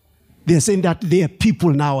crowded. They're saying that their people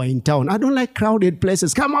now are in town. I don't like crowded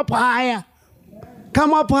places. Come up higher.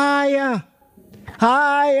 Come up higher.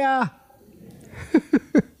 Higher.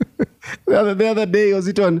 The other day, was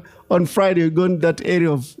it on Friday, we go in that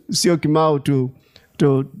area of Syokimau to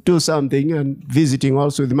do something and visiting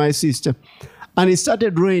also with my sister. And it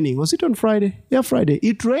started raining. Was it on Friday? Yeah, Friday.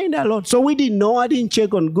 It rained a lot. So we didn't know. I didn't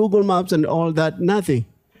check on Google Maps and all that. Nothing.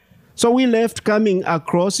 So we left coming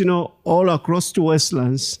across, all across to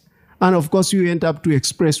Westlands. And of course, we went up to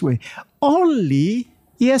Expressway. Only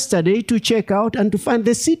yesterday to check out and to find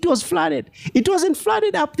the seat was flooded. It wasn't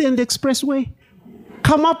flooded up there in the Expressway.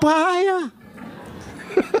 Come up higher.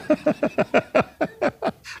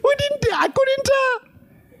 I couldn't tell.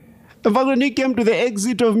 In fact, when we came to the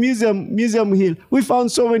exit of Museum Hill, we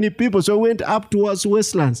found so many people, so we went up towards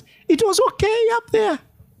Westlands. It was okay up there.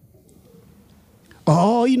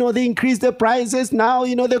 Oh, they increased the prices. Now,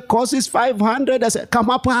 the cost is 500. I said, come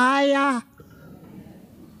up higher.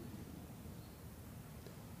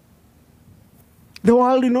 The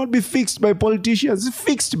world will not be fixed by politicians. It's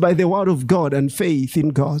fixed by the word of God and faith in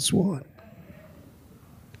God's word.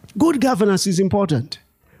 Good governance is important.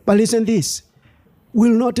 But listen this.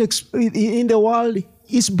 In the world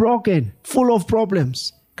is broken, full of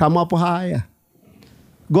problems. Come up higher.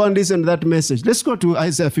 Go and listen to that message. Let's go to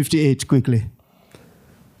Isaiah 58 quickly.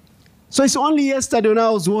 So it's only yesterday when I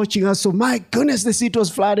was watching, I saw, my goodness, the city was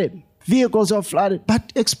flooded. Vehicles are flooded.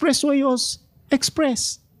 But Expressway was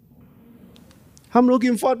express. I'm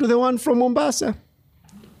looking forward to the one from Mombasa.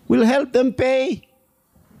 will help them pay.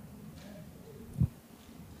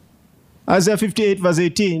 Isaiah 58 verse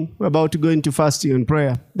 18, we're about to go into fasting and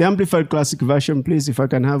prayer. The Amplified Classic Version, please, if I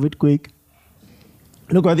can have it quick.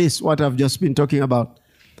 Look at this, what I've just been talking about.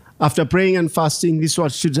 After praying and fasting, this is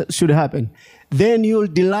what should happen. Then you'll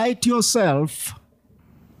delight yourself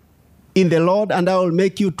in the Lord, and I will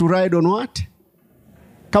make you to ride on what?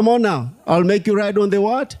 Come on now. I'll make you ride on the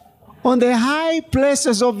what? On the high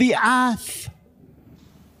places of the earth.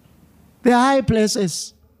 The high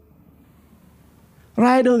places.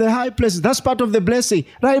 Ride on the high places. That's part of the blessing.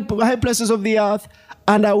 Ride high places of the earth,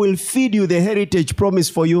 and I will feed you the heritage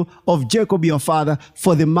promised for you of Jacob your father,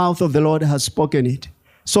 for the mouth of the Lord has spoken it.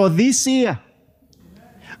 So this year,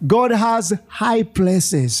 God has high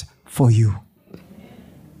places for you.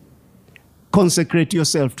 Consecrate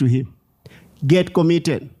yourself to Him. Get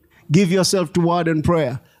committed. Give yourself to word and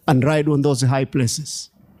prayer and ride on those high places.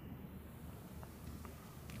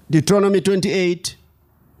 Deuteronomy 28,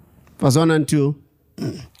 verse 1 and 2.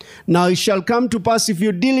 Now it shall come to pass, if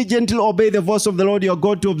you diligently obey the voice of the Lord your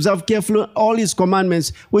God, to observe carefully all His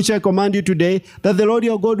commandments, which I command you today, that the Lord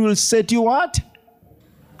your God will set you what?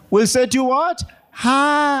 Will set you what?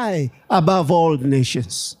 High above all the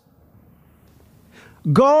nations.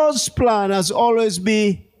 God's plan has always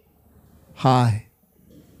been high.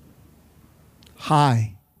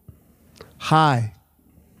 High. High.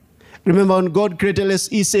 Remember when God created us,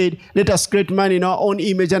 He said, let us create man in our own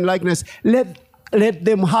image and likeness. Let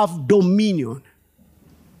them have dominion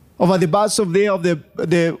over the birds of the air, of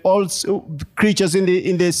the all creatures in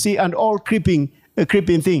the sea, and all creeping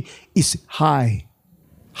thing is high.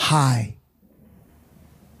 High.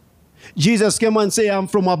 Jesus came and said, I'm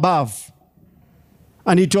from above.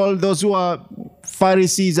 And He told those who are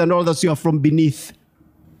Pharisees and all those, you are from beneath.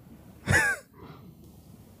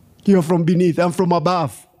 You are from beneath. I'm from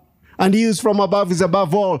above. And He who is from above is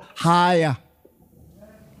above all, higher.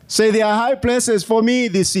 Say, there are high places for me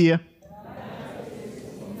this year.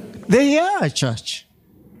 They are, church.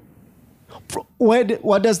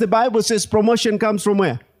 What does the Bible say? Promotion comes from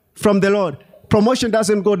where? From the Lord. Promotion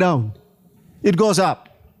doesn't go down. It goes up.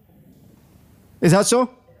 Is that so?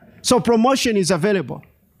 So promotion is available.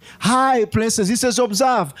 High places. He says,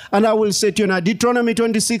 observe, and I will set you now. Deuteronomy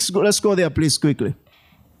 26. Let's go there, please, quickly.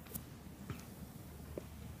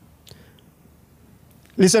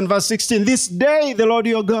 Listen, verse 16. This day the Lord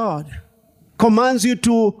your God commands you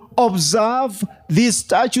to observe these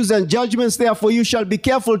statutes and judgments. Therefore you shall be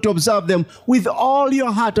careful to observe them with all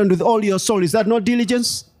your heart and with all your soul. Is that not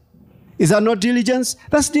diligence? Is that not diligence?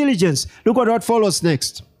 That's diligence. Look at what follows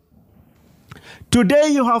next. Today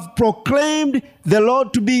you have proclaimed the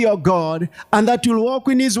Lord to be your God, and that you'll walk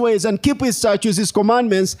in His ways and keep His statutes, His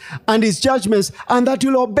commandments, and His judgments, and that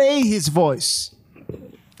you'll obey His voice.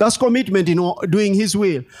 That's commitment in doing His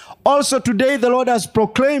will. Also today the Lord has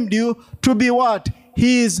proclaimed you to be what?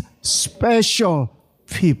 His special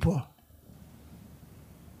people.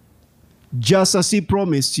 Just as He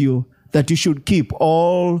promised you that you should keep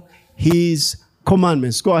all His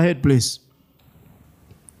commandments. Go ahead, please.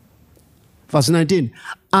 Verse 19.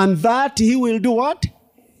 And that He will do what?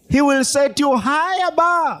 He will set you high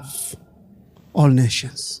above all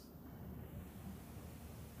nations.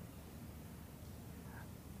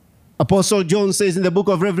 Apostle John says in the book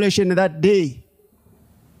of Revelation, that day,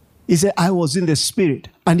 he said, I was in the Spirit,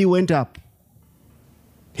 and he went up.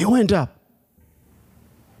 He went up.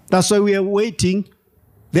 That's why we are waiting.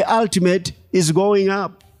 The ultimate is going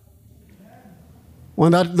up.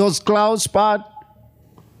 When those clouds part,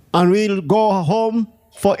 and we'll go home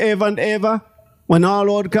forever and ever, when our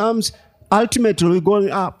Lord comes, ultimately we're going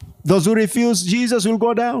up. Those who refuse Jesus will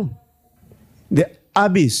go down. The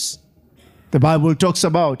abyss. The Bible talks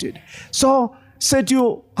about it. So, set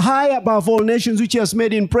you high above all nations, which He has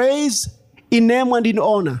made in praise, in name, and in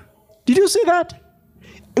honor. Did you see that?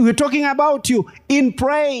 We're talking about you in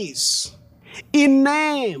praise, in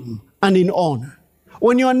name, and in honor.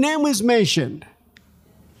 When your name is mentioned,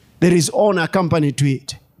 there is honor accompanied to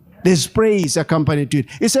it. There's praise accompanied to it.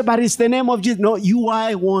 He said, but it's the name of Jesus. No, you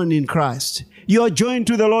are one in Christ. You are joined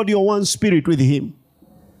to the Lord. You're one spirit with Him.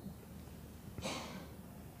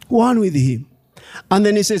 One with Him. And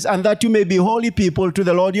then He says, and that you may be holy people to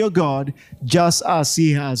the Lord your God, just as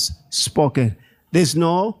He has spoken. There's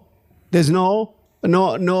no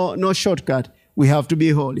shortcut. We have to be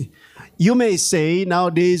holy. You may say,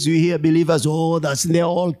 nowadays you hear believers, oh, that's the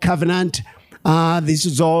old covenant. This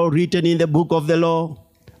is all written in the book of the law.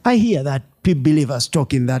 I hear that believers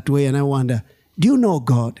talking that way, and I wonder, do you know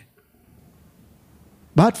God?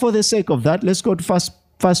 But for the sake of that, let's go to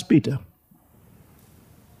First Peter.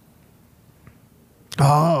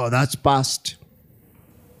 Oh, that's past.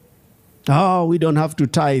 Oh, we don't have to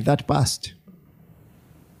tie that past.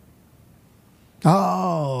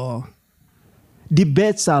 Oh,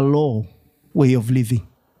 debates are low way of living.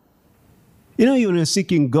 You know, you're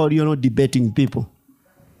seeking God, you're not debating people.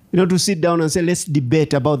 You know, to sit down and say, let's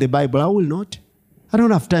debate about the Bible. I will not. I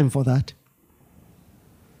don't have time for that.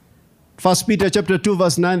 1 Peter chapter 2,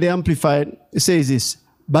 verse 9, the Amplified, it says this,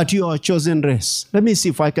 but you are a chosen race. Let me see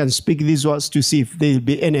if I can speak these words to see if there will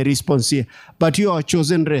be any response here. But you are a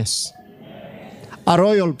chosen race, a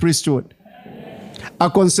royal priesthood, a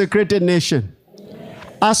consecrated nation,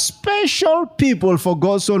 a special people for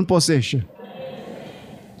God's own possession.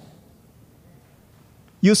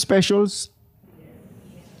 You specials,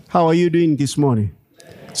 how are you doing this morning?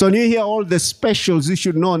 So when you hear all the specials, you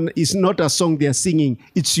should know it's not a song they're singing,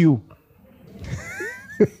 it's you.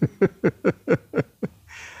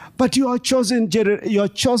 But you are chosen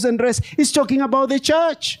race. He's talking about the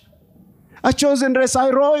church. A chosen race,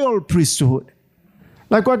 a royal priesthood.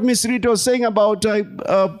 Like what Miss Rita was saying about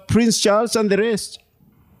Prince Charles and the rest.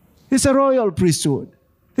 It's a royal priesthood.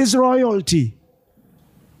 It's royalty.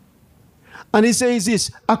 And he says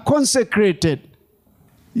this, a consecrated,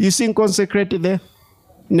 you see consecrated there?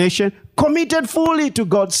 Nation, committed fully to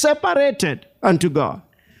God, separated unto God.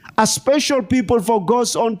 A special people for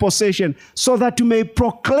God's own possession, so that you may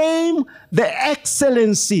proclaim the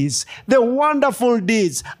excellencies, the wonderful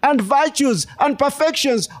deeds, and virtues, and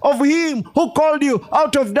perfections of Him who called you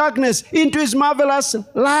out of darkness into His marvelous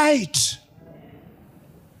light.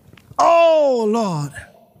 Oh, Lord.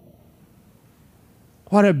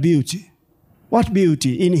 What a beauty. What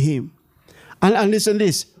beauty in Him. And listen to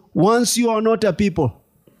this. Once you are not a people.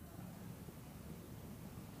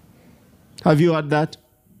 Have you heard that?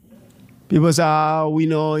 People say, we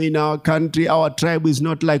know in our country, our tribe is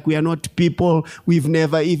not like, we are not people. We've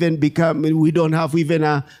never even become, we don't have even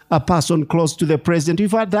a person close to the president.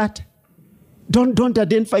 You've heard that? Don't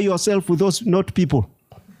identify yourself with those not people.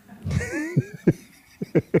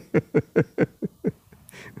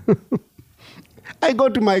 I go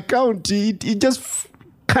to my county, it just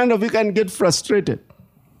kind of, you can get frustrated.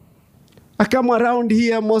 I come around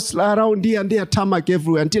here, mostly around here, and there are tarmac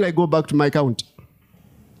everywhere until I go back to my county.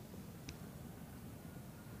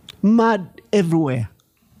 Mud everywhere.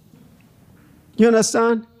 You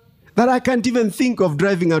understand? That I can't even think of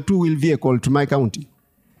driving a two-wheel vehicle to my county.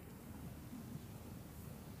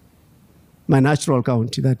 My natural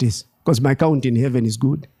county, that is. Because my county in heaven is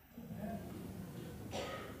good.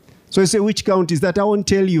 So you say, which county is that? I won't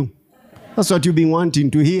tell you. That's what you've been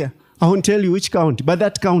wanting to hear. I won't tell you which county, but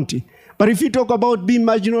that county. But if you talk about being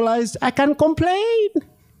marginalized, I can complain.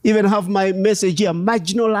 Even have my message here,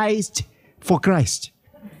 marginalized for Christ.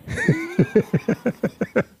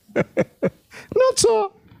 Not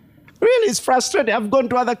so. Really, it's frustrating. I've gone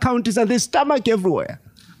to other counties and there's stomach everywhere.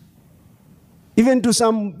 Even to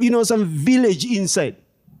some village inside.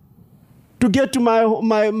 To get to my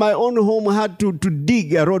own home, I had to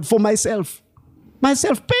dig a road for myself.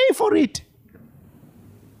 Myself, pay for it.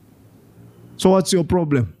 So what's your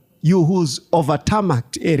problem? You who's of a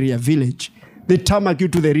tarmacked area, village, they tarmac you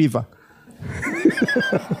to the river.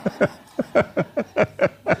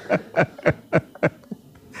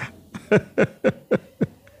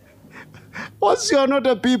 Once you are not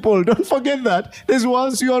a people, don't forget that. There's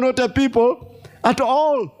once you are not a people at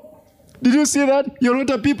all. Did you see that? You're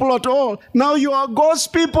not a people at all. Now you are God's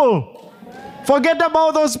people. Forget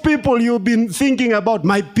about those people you've been thinking about.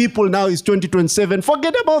 My people now is 2027.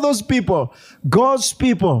 Forget about those people. God's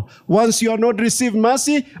people. Once you have not received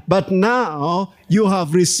mercy, but now you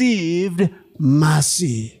have received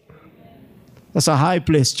mercy. That's a high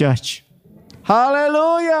place, church.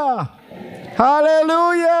 Hallelujah.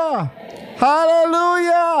 Hallelujah.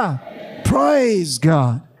 Hallelujah. Praise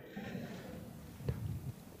God.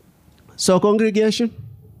 So congregation,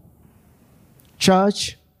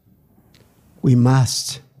 church, we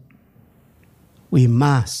must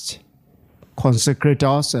consecrate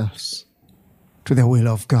ourselves to the will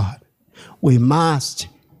of God. We must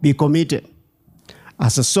be committed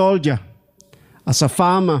as a soldier, as a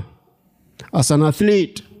farmer, as an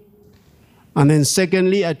athlete. And then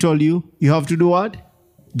secondly, I told you, you have to do what?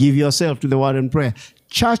 Give yourself to the word and prayer.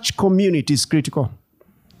 Church community is critical.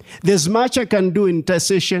 There's much I can do in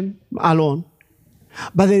intercession alone,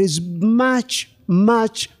 but there is much,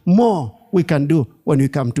 much more we can do when we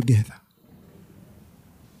come together.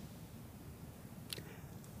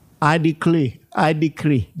 I decree,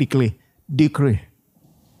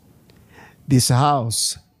 this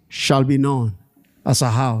house shall be known as a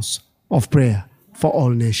house of prayer for all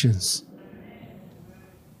nations.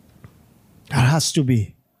 There has to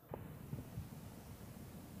be.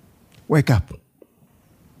 Wake up.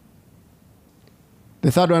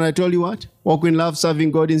 The third one I told you what? Walk in love,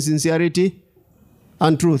 serving God in sincerity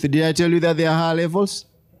and truth. Did I tell you that there are higher levels?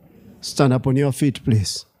 Stand up on your feet,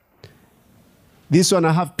 please. This one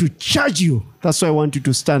I have to charge you. That's why I want you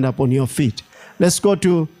to stand up on your feet. Let's go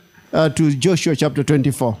to Joshua chapter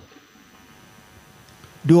 24.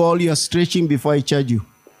 Do all your stretching before I charge you.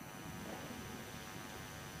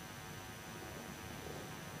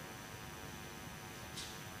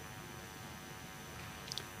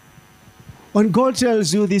 When God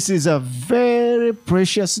tells you this is a very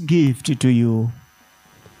precious gift to you,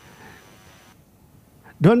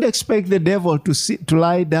 don't expect the devil to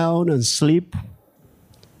lie down and sleep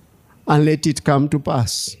and let it come to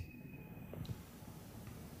pass.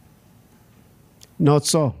 Not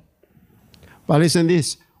so. But listen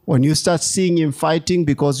this, when you start seeing him fighting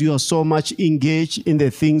because you are so much engaged in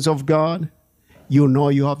the things of God, you know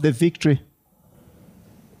you have the victory.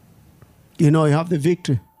 You know you have the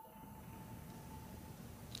victory.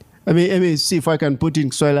 Let me see if I can put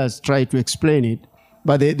in so I'll try to explain it.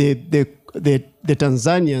 But the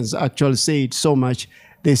Tanzanians actually say it so much.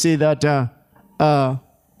 They say that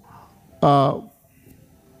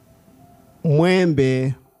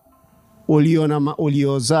mwembe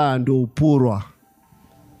uliozaa ndo upurwa.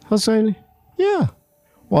 Hasa yeah.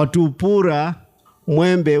 Watu upura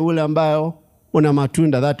mwembe ule ambayo una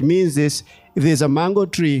matunda. That means this, if there's a mango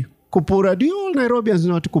tree, kupura, do you all Nairobians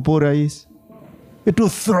know what kupura is? To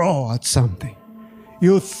throw at something.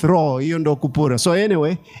 You throw, you ndo kupura. So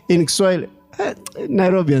anyway, in Kiswahili,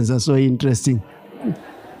 Nairobians are so interesting.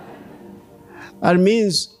 It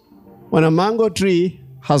means when a mango tree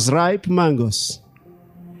has ripe mangoes,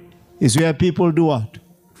 is where people do what?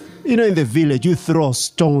 You know, in the village, you throw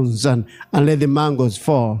stones and let the mangoes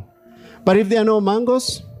fall. But if there are no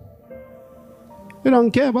mangoes, you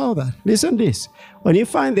don't care about that. Listen to this. When you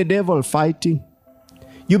find the devil fighting,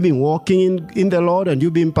 you've been walking in the Lord and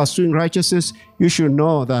you've been pursuing righteousness, you should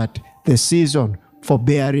know that the season for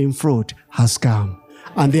bearing fruit has come.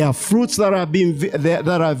 And there are fruits that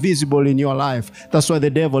are visible in your life. That's why the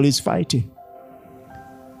devil is fighting.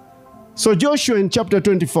 So Joshua in chapter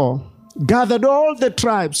 24 gathered all the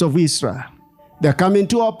tribes of Israel. They're coming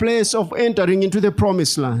to a place of entering into the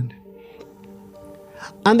promised land.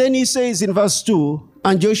 And then he says in verse 2,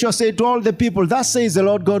 and Joshua said to all the people, thus says the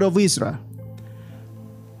Lord God of Israel,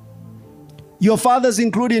 your fathers,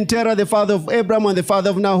 including Terah, the father of Abraham and the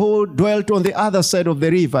father of Nahor, dwelt on the other side of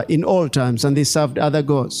the river in old times, and they served other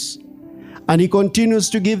gods. And he continues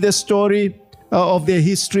to give the story of their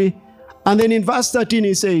history. And then in verse 13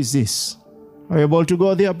 he says this. Are you able to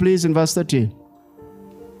go there, please, in verse 13?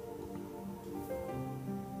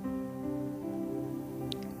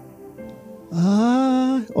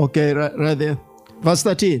 Okay, right there. Verse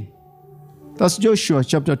 13. That's Joshua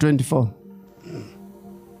chapter 24.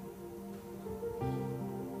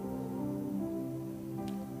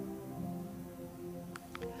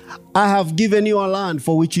 I have given you a land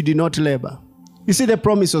for which you did not labor. You see, the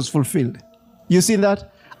promise was fulfilled. You see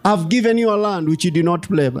that? I have given you a land which you did not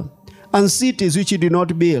labor, and cities which you did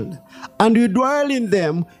not build. And you dwell in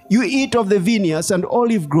them, you eat of the vineyards and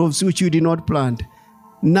olive groves which you did not plant.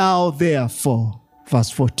 Now therefore, verse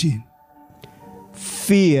 14,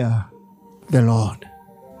 fear the Lord.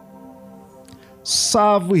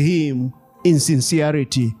 Serve him in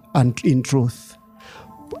sincerity and in truth.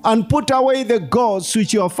 And put away the gods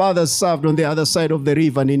which your fathers served on the other side of the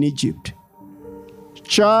river and in Egypt.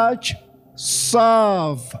 Church,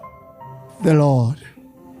 serve the Lord.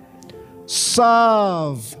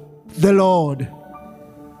 Serve the Lord.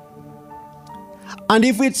 And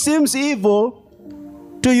if it seems evil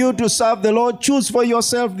to you to serve the Lord, choose for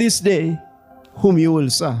yourself this day whom you will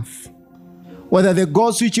serve. Whether the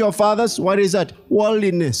gods which your fathers, what is that?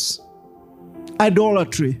 Worldliness,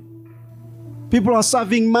 idolatry. People are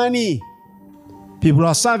serving money. People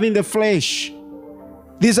are serving the flesh.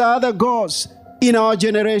 These are other gods in our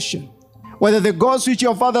generation. Whether the gods which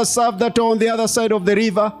your fathers served that are on the other side of the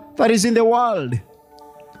river, that is in the world,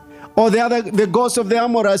 or the gods of the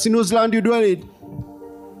Amorites in whose land you dwell in.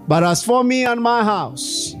 But as for me and my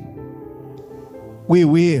house, we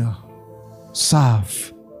will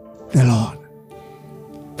serve the Lord.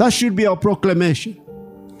 That should be our proclamation.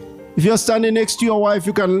 If you're standing next to your wife,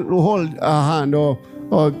 you can hold her hand or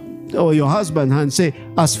your husband's hand and say,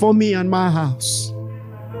 as for me and my house,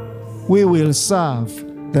 we will serve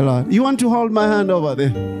the Lord. You want to hold my hand over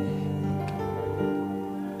there?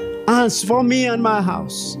 As for me and my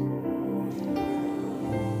house.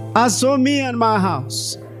 As for me and my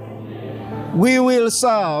house, we will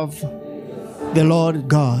serve the Lord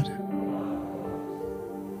God.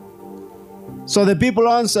 So the people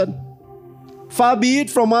answered, Far be it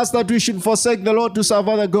from us that we should forsake the Lord to serve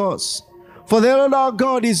other gods. For the Lord our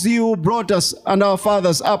God is he who brought us and our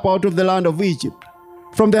fathers up out of the land of Egypt.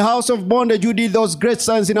 From the house of bondage you did those great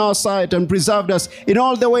signs in our sight and preserved us in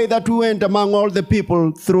all the way that we went among all the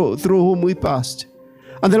people through whom we passed.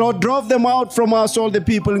 And the Lord drove them out from us, all the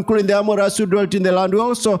people, including the Amorites who dwelt in the land.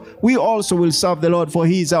 We also will serve the Lord, for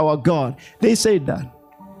he is our God. They said that.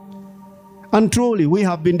 And truly, we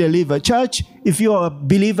have been delivered. Church, if you are a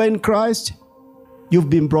believer in Christ, you've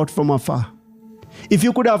been brought from afar. If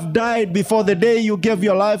you could have died before the day you gave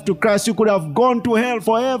your life to Christ, you could have gone to hell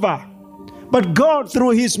forever. But God,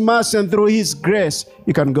 through his mercy and through his grace,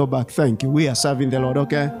 you can go back. Thank you. We are serving the Lord,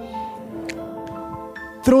 okay?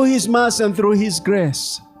 Through his mercy and through his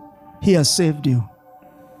grace, he has saved you.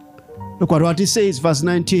 Look at what he says, verse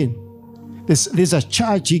 19. There's a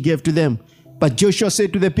charge he gave to them. But Joshua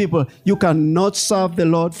said to the people, you cannot serve the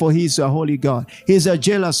Lord, for he is a holy God. He is a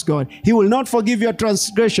jealous God. He will not forgive your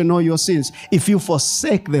transgression or your sins if you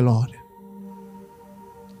forsake the Lord.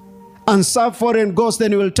 And serve foreign gods,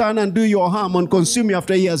 then he will turn and do you harm and consume you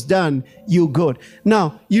after he has done you good.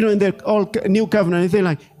 Now, in the old new covenant, anything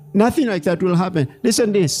like nothing like that will happen.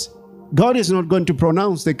 Listen this. God is not going to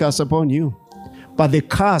pronounce the curse upon you. But the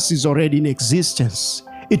curse is already in existence.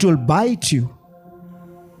 It will bite you.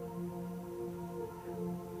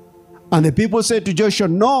 And the people said to Joshua,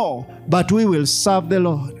 no, but we will serve the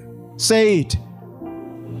Lord. Say it.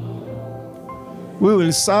 We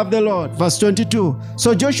will serve the Lord. Verse 22.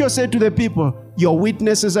 So Joshua said to the people, your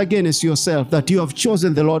witness is against yourself, that you have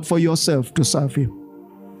chosen the Lord for yourself to serve him.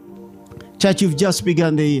 Church, you've just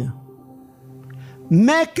begun the year.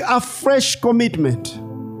 Make a fresh commitment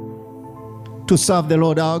to serve the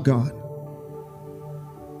Lord our God.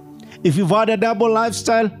 If you've had a double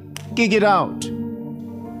lifestyle, kick it out.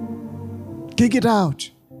 Kick it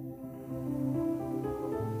out.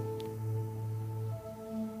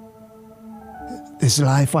 There's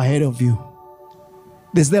life ahead of you.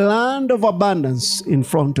 There's the land of abundance in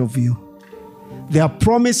front of you. There are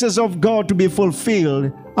promises of God to be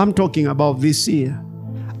fulfilled. I'm talking about this year.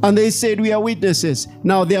 And they said, we are witnesses.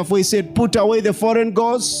 Now, therefore, he said, put away the foreign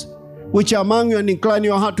gods, which are among you, and incline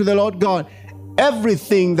your heart to the Lord God.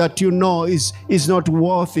 Everything that you know is not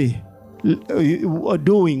worthy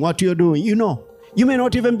doing what you're doing. You know. You may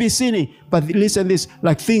not even be sinning. But listen this,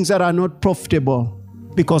 like things that are not profitable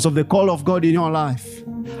because of the call of God in your life.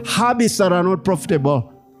 Habits that are not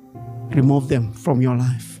profitable, remove them from your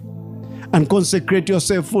life. And consecrate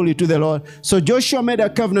yourself fully to the Lord. So Joshua made a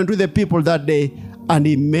covenant with the people that day, and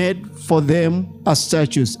he made for them a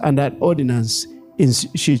statute and an ordinance in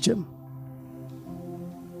Shechem.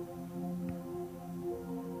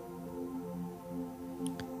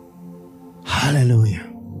 Hallelujah.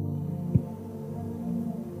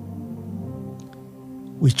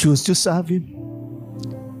 We choose to serve him.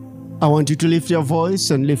 I want you to lift your voice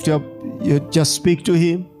and just speak to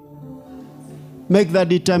him. Make that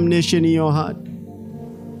determination in your heart.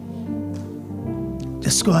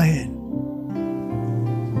 Just go ahead.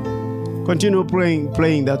 Continue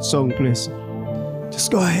playing that song, please.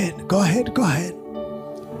 Just go ahead, go ahead, go ahead.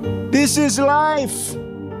 This is life.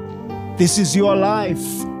 This is your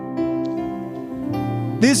life.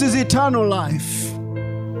 This is eternal life.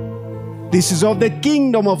 This is of the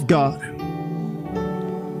kingdom of God.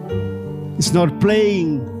 It's not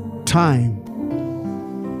playing time.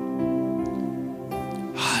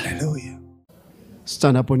 Hallelujah.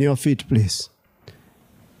 Stand up on your feet, please.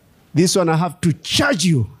 This one I have to charge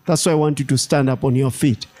you. That's why I want you to stand up on your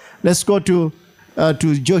feet. Let's go to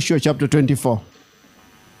Joshua chapter 24.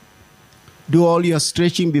 Do all your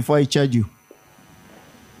stretching before I charge you.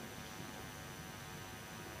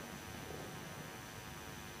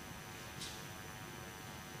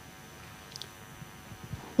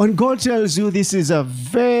 When God tells you this is a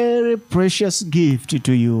very precious gift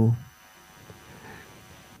to you,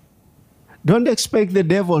 don't expect the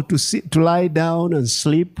devil to lie down and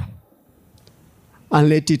sleep and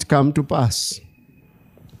let it come to pass.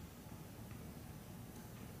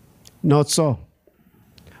 Not so.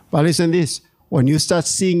 But listen this, when you start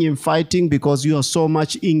seeing him fighting because you are so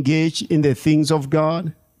much engaged in the things of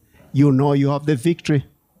God, you know you have the victory.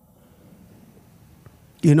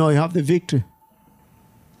 You know you have the victory.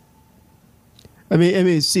 Let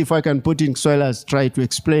me see if I can put in Swahili as try to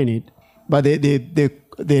explain it. But the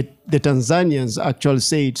Tanzanians actually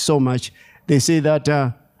say it so much. They say that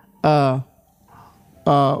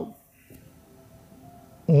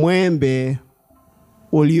mwembe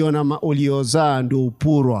uliozaa ndo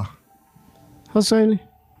upurwa. Swahili?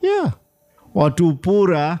 Yeah. Watu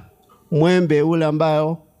upura mwembe ule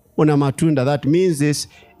ambayo una matunda. That means this,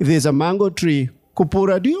 if there's a mango tree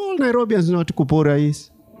kupura. Do you all Nairobians know what kupura is?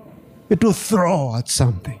 To throw at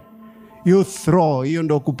something. You throw, you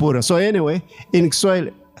know kupura. So anyway, in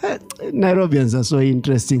Kiswahili, Nairobians are so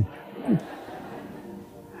interesting.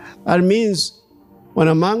 It means when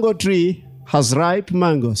a mango tree has ripe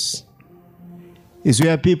mangoes, is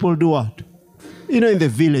where people do what? In the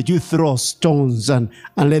village, you throw stones and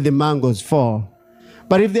let the mangoes fall.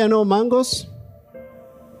 But if there are no mangoes,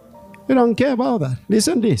 you don't care about that.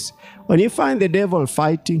 Listen to this. When you find the devil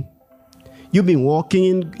fighting, you've been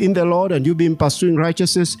walking in the Lord and you've been pursuing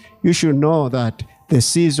righteousness, you should know that the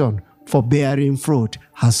season for bearing fruit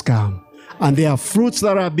has come. And there are fruits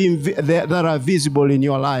that are visible in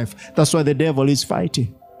your life. That's why the devil is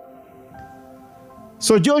fighting.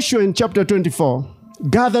 So Joshua in chapter 24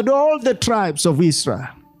 gathered all the tribes of Israel.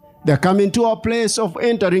 They're coming to a place of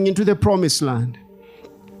entering into the promised land.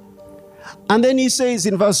 And then he says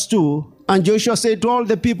in verse 2, and Joshua said to all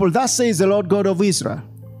the people, thus says the Lord God of Israel,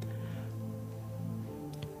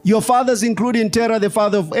 your fathers, including Terah, the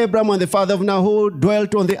father of Abraham and the father of Nahor,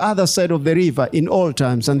 dwelt on the other side of the river in old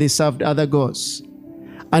times, and they served other gods.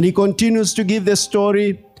 And he continues to give the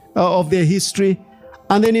story of their history.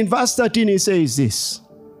 And then in verse 13 he says this.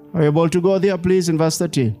 Are you able to go there, please, in verse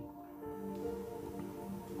 13?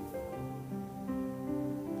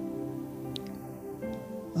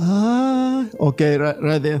 Okay,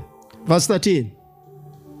 right there. Verse 13.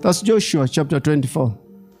 That's Joshua chapter 24.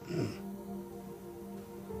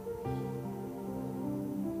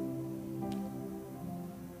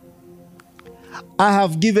 I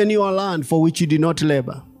have given you a land for which you did not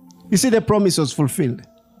labor. You see, the promise was fulfilled.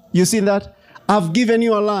 You see that? I have given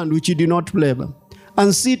you a land which you did not labor,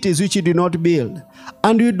 and cities which you did not build.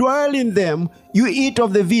 And you dwell in them, you eat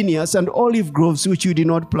of the vineyards and olive groves which you did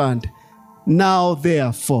not plant. Now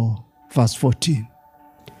therefore, verse 14,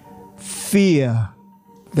 fear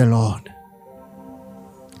the Lord.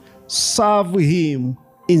 Serve him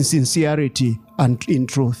in sincerity and in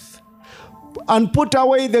truth. And put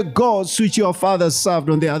away the gods which your fathers served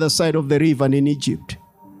on the other side of the river and in Egypt.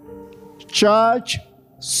 Church,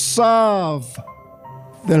 serve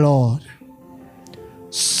the Lord.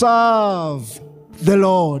 Serve the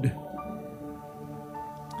Lord.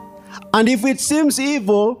 And if it seems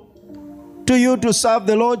evil to you to serve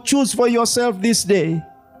the Lord, choose for yourself this day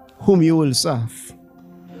whom you will serve.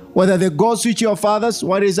 Whether the gods which your fathers,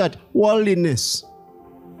 what is that? Worldliness,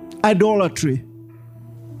 idolatry.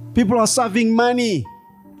 People are serving money.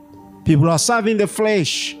 People are serving the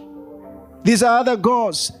flesh. These are other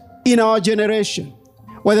gods in our generation.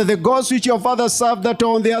 Whether the gods which your fathers served that are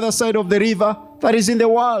on the other side of the river, that is in the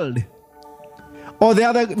world, or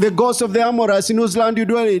the gods of the Amorites in whose land you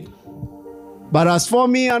dwell in. But as for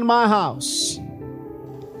me and my house,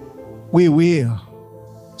 we will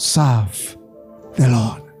serve the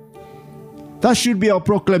Lord. That should be our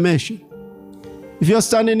proclamation. If you're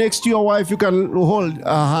standing next to your wife, you can hold her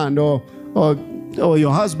hand or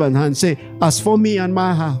your husband's hand and say, as for me and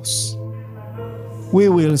my house, we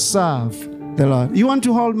will serve the Lord. You want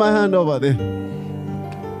to hold my hand over there?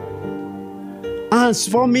 As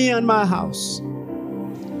for me and my house.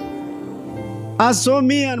 As for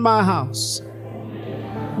me and my house,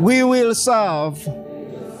 we will serve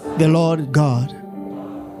the Lord God.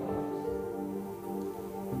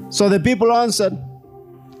 So the people answered,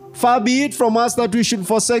 far be it from us that we should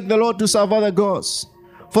forsake the Lord to serve other gods.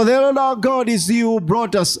 For the Lord our God is he who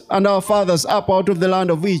brought us and our fathers up out of the land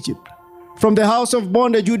of Egypt. From the house of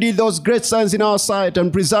bondage you did those great signs in our sight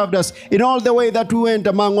and preserved us in all the way that we went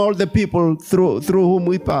among all the people through whom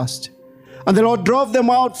we passed. And the Lord drove them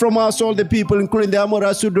out from us, all the people, including the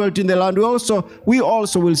Amorites who dwelt in the land. We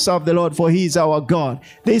also will serve the Lord, for he is our God.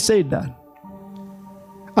 They said that.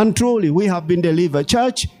 And truly, we have been delivered.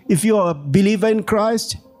 Church, if you are a believer in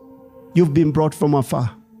Christ, you've been brought from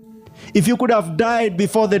afar. If you could have died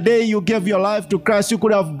before the day you gave your life to Christ, you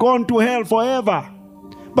could have gone to hell forever.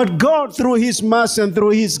 But God, through his mercy and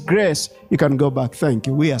through his grace, you can go back. Thank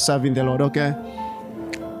you. We are serving the Lord, okay?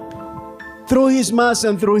 Through his mercy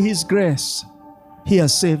and through his grace, he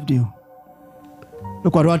has saved you.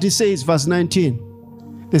 Look at what he says, verse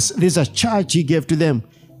 19. This is a charge he gave to them.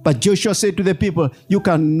 But Joshua said to the people, you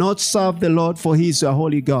cannot serve the Lord, for he is a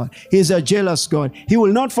holy God. He is a jealous God. He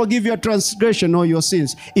will not forgive your transgression or your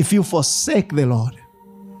sins if you forsake the Lord.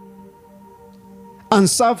 And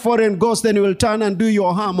serve foreign gods, then he will turn and do you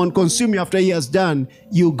harm and consume you after he has done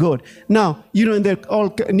you good. Now, in the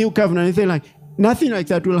old new covenant, nothing like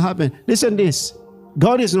that will happen. Listen to this.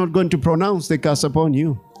 God is not going to pronounce the curse upon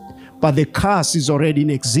you. But the curse is already in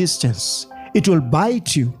existence. It will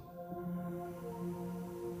bite you.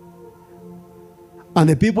 And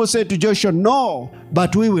the people said to Joshua, no,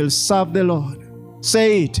 but we will serve the Lord.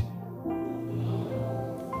 Say it.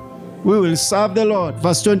 We will serve the Lord.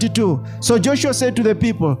 Verse 22. So Joshua said to the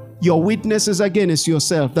people, your witnesses against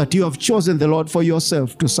yourself, that you have chosen the Lord for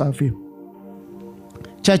yourself to serve him.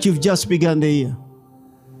 Church, you've just begun the year.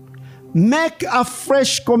 Make a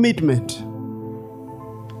fresh commitment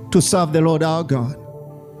to serve the Lord our God.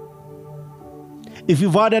 If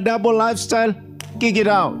you've had a double lifestyle, kick it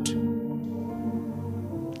out.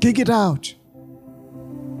 Kick it out.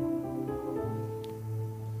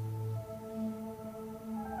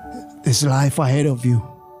 There's life ahead of you.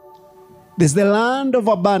 There's the land of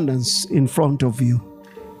abundance in front of you.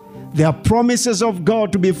 There are promises of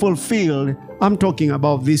God to be fulfilled. I'm talking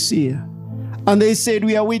about this year. And they said,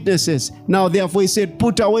 we are witnesses. Now, therefore, he said,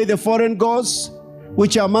 put away the foreign gods,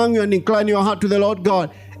 which are among you, and incline your heart to the Lord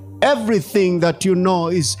God. Everything that you know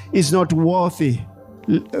is not worthy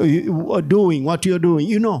doing what you're doing.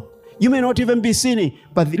 You know, you may not even be sinning,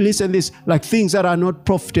 but listen this, like things that are not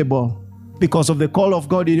profitable because of the call of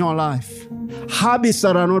God in your life. Habits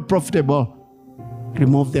that are not profitable,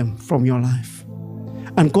 remove them from your life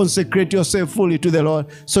and consecrate yourself fully to the Lord.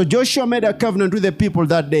 So Joshua made a covenant with the people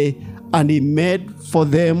that day, and he made for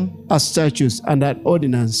them a statute and an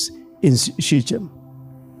ordinance in Shechem.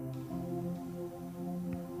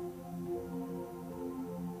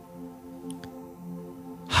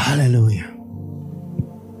 Hallelujah.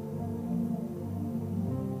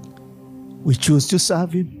 We choose to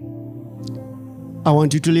serve him. I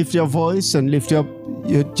want you to lift your voice and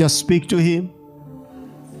just speak to him.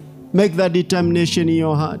 Make that determination in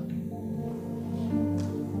your heart.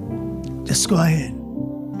 Just go ahead.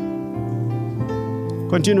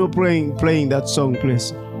 Continue playing that song,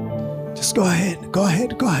 please. Just go ahead, go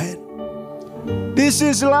ahead, go ahead. This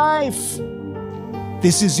is life.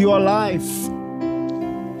 This is your life.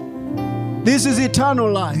 This is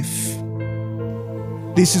eternal life.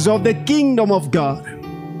 This is of the kingdom of God.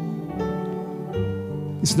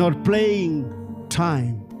 It's not playing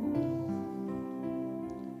time.